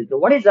ಫಿಕ್ಸ್ ಆಗ್ಬಿಟ್ಟಿತ್ತು.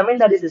 What is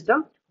zamindari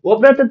system?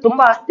 ಒಬ್ಬರ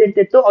ತುಂಬಾ ಆಸ್ತಿ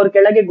ಇರ್ತಿತ್ತು, ಅವ್ರ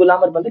ಕೆಳಗೆ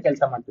ಗುಲಾಮರ್ ಬಂದು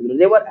ಕೆಲಸ ಮಾಡ್ತಿದ್ರು.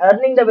 They were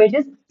earning the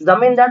wages.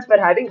 Zamindars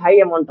var having high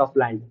amount of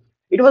land.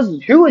 It was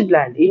huge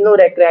land,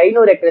 200 ಎಕರೆ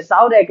 500 ಎಕರೆ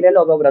 1000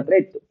 ಎಕರೆಯಲ್ಲಿ ಒಬ್ಬೊಬ್ಬರ ಹತ್ರ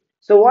ಇತ್ತು.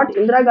 So what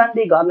Indira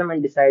Gandhi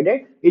government decided,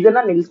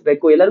 ಇದನ್ನ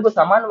ನಿಲ್ಲಿಸಬೇಕು, ಎಲ್ಲರಿಗೂ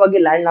ಸಮಾನವಾಗಿ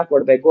ಲ್ಯಾಂಡ್ ನ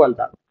ಕೊಡ್ಬೇಕು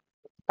ಅಂತ.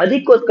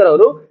 ಅದಕ್ಕೋಸ್ಕರ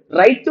ಅವರು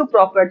ರೈಟ್ ಟು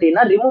ಪ್ರಾಪರ್ಟಿನ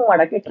ರಿಮೂವ್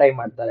ಮಾಡಕ್ಕೆ ಟ್ರೈ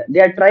ಮಾಡ್ತಾರೆ. They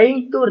are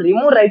trying to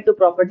remove right to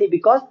property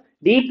because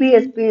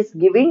ಡಿಪಿಎಸ್ಪಿ is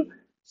giving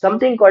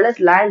something called as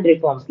land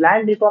reforms.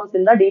 Land reforms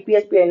ಇಂದ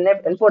ಡಿಪಿಎಸ್ಪಿ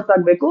ಎನ್ಫೋರ್ಸ್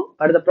ಆಗಬೇಕು.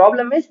 But the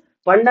problem is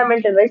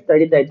fundamental rights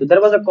ತಡಿತಾ ಇತ್ತು.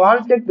 There was a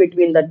conflict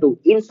between the two.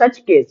 In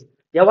such case,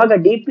 ಯಾವಾಗ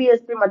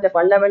ಡಿಪಿಎಸ್ಪಿ ಮತ್ತೆ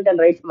fundamental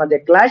rights ಮತ್ತೆ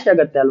clash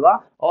ಆಗುತ್ತೆ ಅಲ್ವಾ,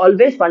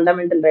 always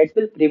fundamental rights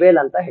will prevail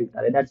ಅಂತ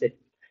ಹೇಳ್ತಾರೆ. That's it.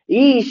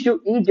 ಈ ಇಶ್ಯೂ,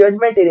 ಈ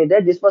ಜಡ್ಜ್ಮೆಂಟ್ ಏನಿದೆ,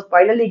 this was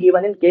finally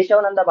given in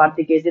Keshavananda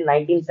Bharati case in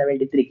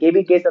 1973.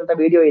 KB case ಅಂತ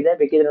ವಿಡಿಯೋ ಇದೆ,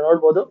 ಬೇಕಿದ್ರೆ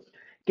ನೋಡ್ಬೋದು.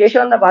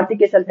 ಕೇಶವಾನಂದ ಭಾರತಿ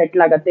ಕೇಸ್ ಅಲ್ಲಿ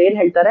ಸೆಟ್ಲ್ ಆಗುತ್ತೆ. ಏನ್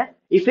ಹೇಳ್ತಾರೆ,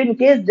 if in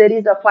case there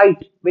is a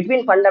fight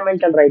between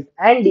fundamental rights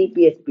and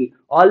ಡಿಪಿಎಸ್ಪಿ,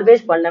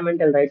 always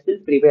fundamental rights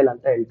will prevail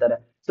ಅಂತ ಹೇಳ್ತಾರೆ.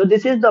 So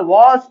this is the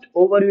vast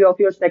over view of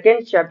your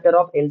second chapter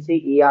of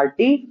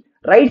NCERT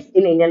rights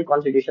in Indian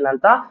constitution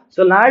ಅಂತ.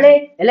 So ನಾಳೆ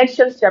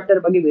elections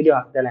chapter ಬಗ್ಗೆ video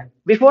ಹಾಕ್ತೇನೆ.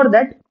 Before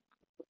that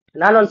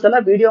ನಾನೊಂದ್ಸಲ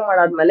video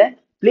ಮಾಡಾದ್ಮೇಲೆ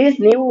please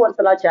ನೀವು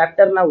ಒಂದ್ಸಲ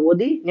chapter ನ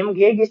ಓದಿ, ನಿಮ್ಗೆ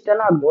ಹೇಗೆ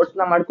ಇಷ್ಟನೋ ಆ ನೋಟ್ಸ್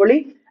ನ ಮಾಡ್ಕೊಳ್ಳಿ.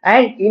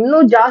 ಅಂಡ್ ಇನ್ನೂ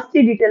ಜಾಸ್ತಿ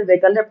ಡೀಟೇಲ್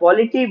ಬೇಕಂದ್ರೆ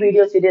ಪಾಲಿಟಿ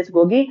ವಿಡಿಯೋ ಸೀರೀಸ್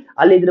ಹೋಗಿ,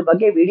 ಅಲ್ಲಿ ಇದ್ರ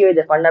ಬಗ್ಗೆ ವಿಡಿಯೋ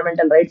ಇದೆ,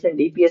 ಫಂಡಮೆಂಟಲ್ ರೈಟ್ಸ್ ಅಂಡ್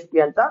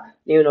ಡಿಪಿಎಸ್ಪಿ ಅಂತ,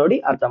 ನೀವು ನೋಡಿ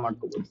ಅರ್ಥ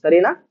ಮಾಡ್ಕೋಬಹುದು.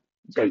 ಸರಿನಾ?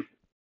 ಜೈ.